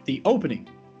is the opening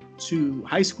to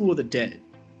High School of the Dead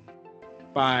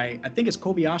by, I think it's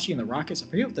Kobayashi and the Rockets. I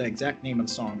forget what the exact name of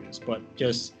the song is, but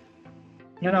just,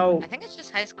 I think it's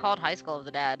just called High School of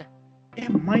the Dead. It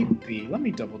might be. Let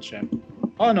me double check.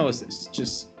 All I know is this.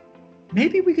 Just,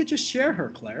 maybe we could just share her,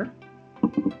 Claire.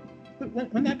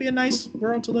 Wouldn't that be a nice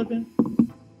world to live in?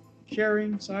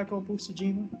 Sharing Sayako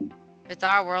Busujima? It's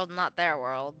our world, not their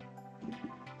world.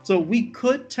 So we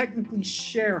could technically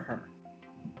share her.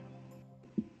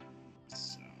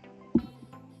 So.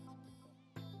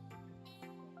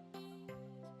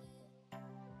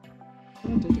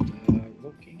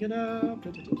 Looking it up.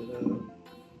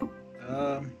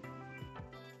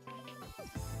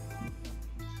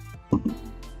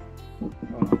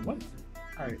 What?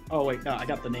 Alright. Oh wait, no, I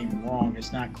got the name wrong.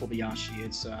 It's not Kobayashi.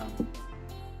 It's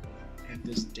and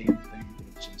this damn thing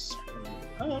which is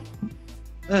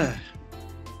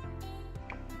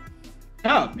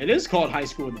Oh, it is called High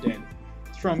School of the Dead.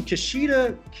 It's from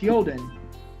Kishida Kyoden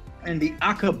and the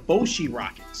Akaboshi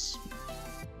Rockets.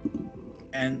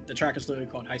 And the track is literally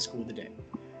called High School of the Dead.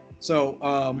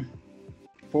 So,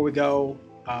 before we go,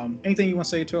 anything you want to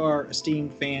say to our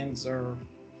esteemed fans or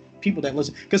people that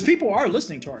listen? Because people are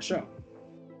listening to our show.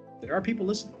 There are people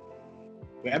listening.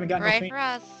 We haven't gotten Right for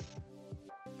us.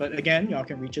 But again, y'all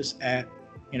can reach us at,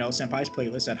 Senpai's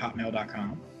Playlist at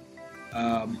hotmail.com.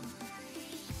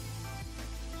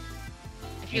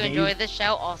 If you enjoyed this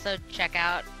show, also check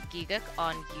out Giguk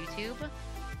on YouTube.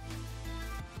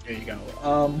 There you go.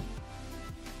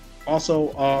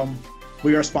 Also,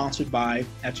 we are sponsored by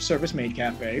At Your Service Maid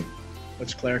Cafe,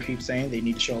 which Claire keeps saying they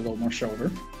need to show a little more shoulder.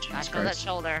 I show that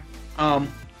shoulder.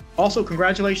 Also,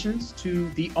 congratulations to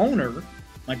the owner,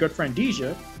 my good friend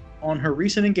Deja, on her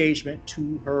recent engagement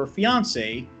to her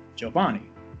fiance, Giovanni.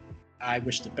 I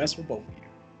wish the best for both of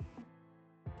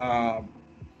you.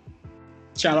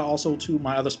 Shout out also to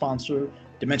my other sponsor,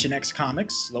 Dimension X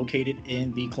Comics, located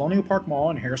in the Colonial Park Mall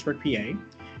in Harrisburg, PA.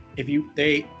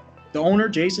 The owner,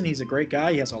 Jason, he's a great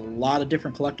guy. He has a lot of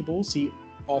different collectibles. He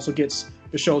also gets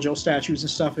the shoujo statues and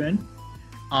stuff in.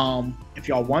 If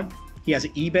y'all want, he has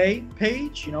an eBay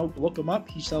page. Look him up.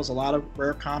 He sells a lot of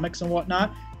rare comics and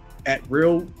whatnot at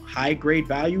real high grade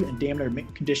value and damn near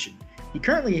mint condition. He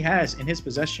currently has in his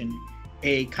possession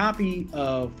a copy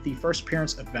of the first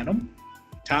appearance of Venom,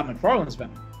 Todd McFarlane's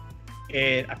Venom.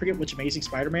 And I forget which Amazing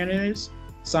Spider-Man it is,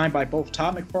 signed by both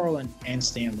Todd McFarlane and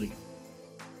Stan Lee.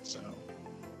 So,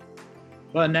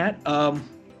 but than that,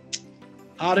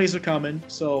 holidays are coming.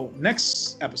 So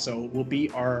next episode will be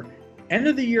our end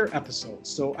of the year episode.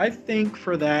 So I think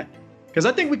for that, because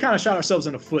I think we kind of shot ourselves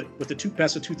in the foot with the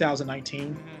best of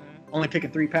 2019, only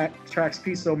picking 3 tracks a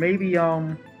piece. So maybe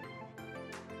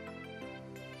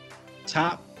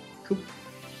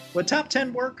would top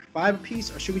 10 work, 5 a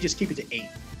piece, or should we just keep it to 8?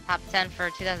 Top 10 for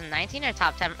 2019 or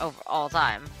top 10 over all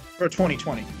time? For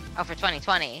 2020. Oh, for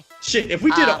 2020. Shit, if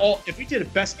we did a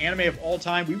best anime of all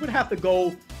time, we would have to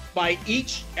go by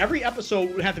every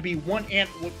episode would have to be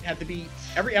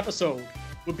every episode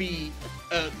would be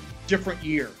a different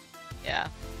year. Yeah.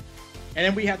 And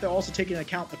then we have to also take into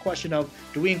account the question of,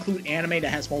 do we include anime that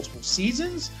has multiple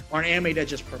seasons or an anime that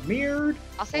just premiered?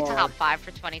 I'll say top 5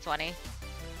 for 2020.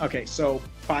 Okay, so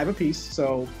 5 apiece.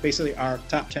 So basically our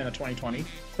top 10 of 2020.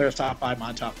 Claire's top 5,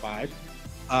 my top 5.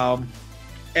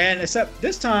 And except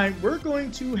this time we're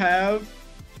going to have,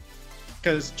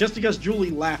 because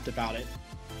Julie laughed about it,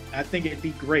 I think it'd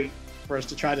be great for us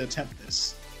to try to attempt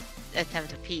this.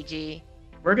 Attempt a PG.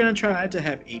 We're going to try to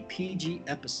have a PG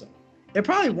episode. It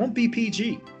probably won't be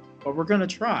PG, but we're going to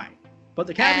try. But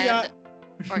the caveat...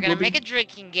 And we're going to make a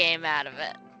drinking game out of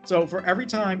it. So for every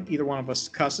time either one of us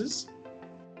cusses,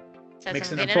 Says makes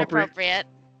something it inappropriate,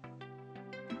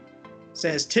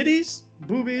 says titties,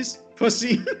 boobies,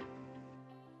 pussy,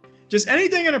 just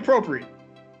anything inappropriate,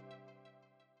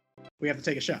 We have to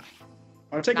take a shot.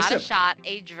 Or take Not a a sip. shot,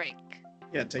 a drink.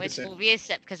 Yeah, take a Which sip. will be a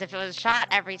sip, because if it was a shot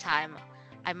every time,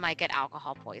 I might get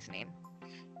alcohol poisoning.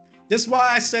 This is why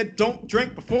I said don't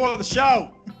drink before the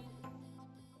show.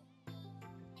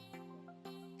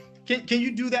 Can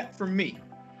you do that for me?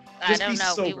 I Just be don't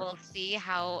know. We sober. will see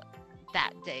how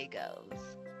that day goes.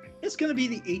 It's gonna be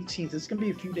the 18th. It's gonna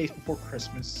be a few days before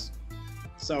Christmas.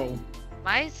 So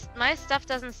My stuff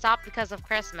doesn't stop because of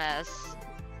Christmas.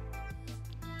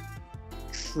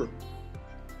 true.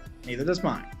 Neither does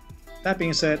mine. That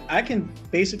being said, I can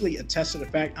basically attest to the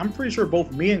fact I'm pretty sure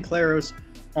both me and Clara's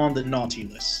on the naughty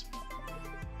list.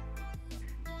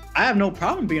 I have no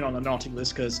problem being on the naughty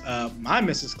list because my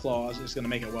Mrs. Claus is going to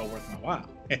make it well worth my while.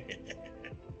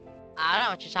 I don't know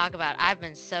what you're talking about. I've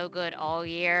been so good all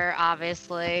year,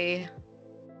 obviously.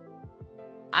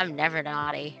 I'm never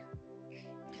naughty.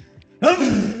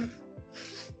 I'm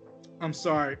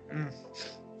sorry.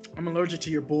 I'm allergic to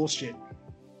your bullshit.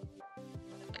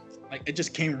 Like it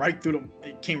just came right through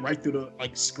the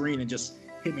like screen and just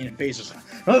hit me in the face. Just like,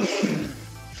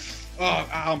 oh,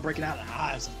 I'm breaking out in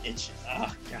hives of itching.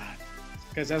 Oh god.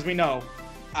 Because as we know,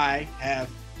 I have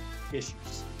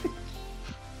issues.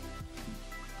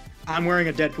 I'm wearing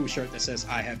a Deadpool shirt that says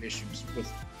I have issues with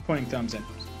pointing thumbs at me.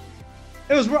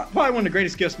 It was probably one of the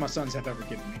greatest gifts my sons have ever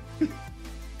given me.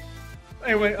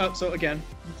 Anyway, so again,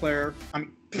 Claire.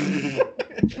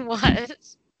 What?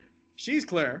 She's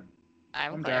Claire.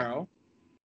 I'm Darryl. Claire.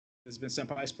 This has been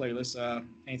Senpai's Playlist.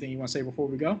 Anything you want to say before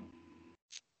we go?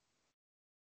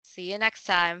 See you next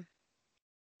time.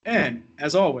 And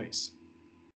as always,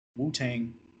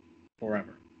 Wu-Tang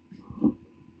forever.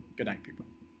 Good night, people.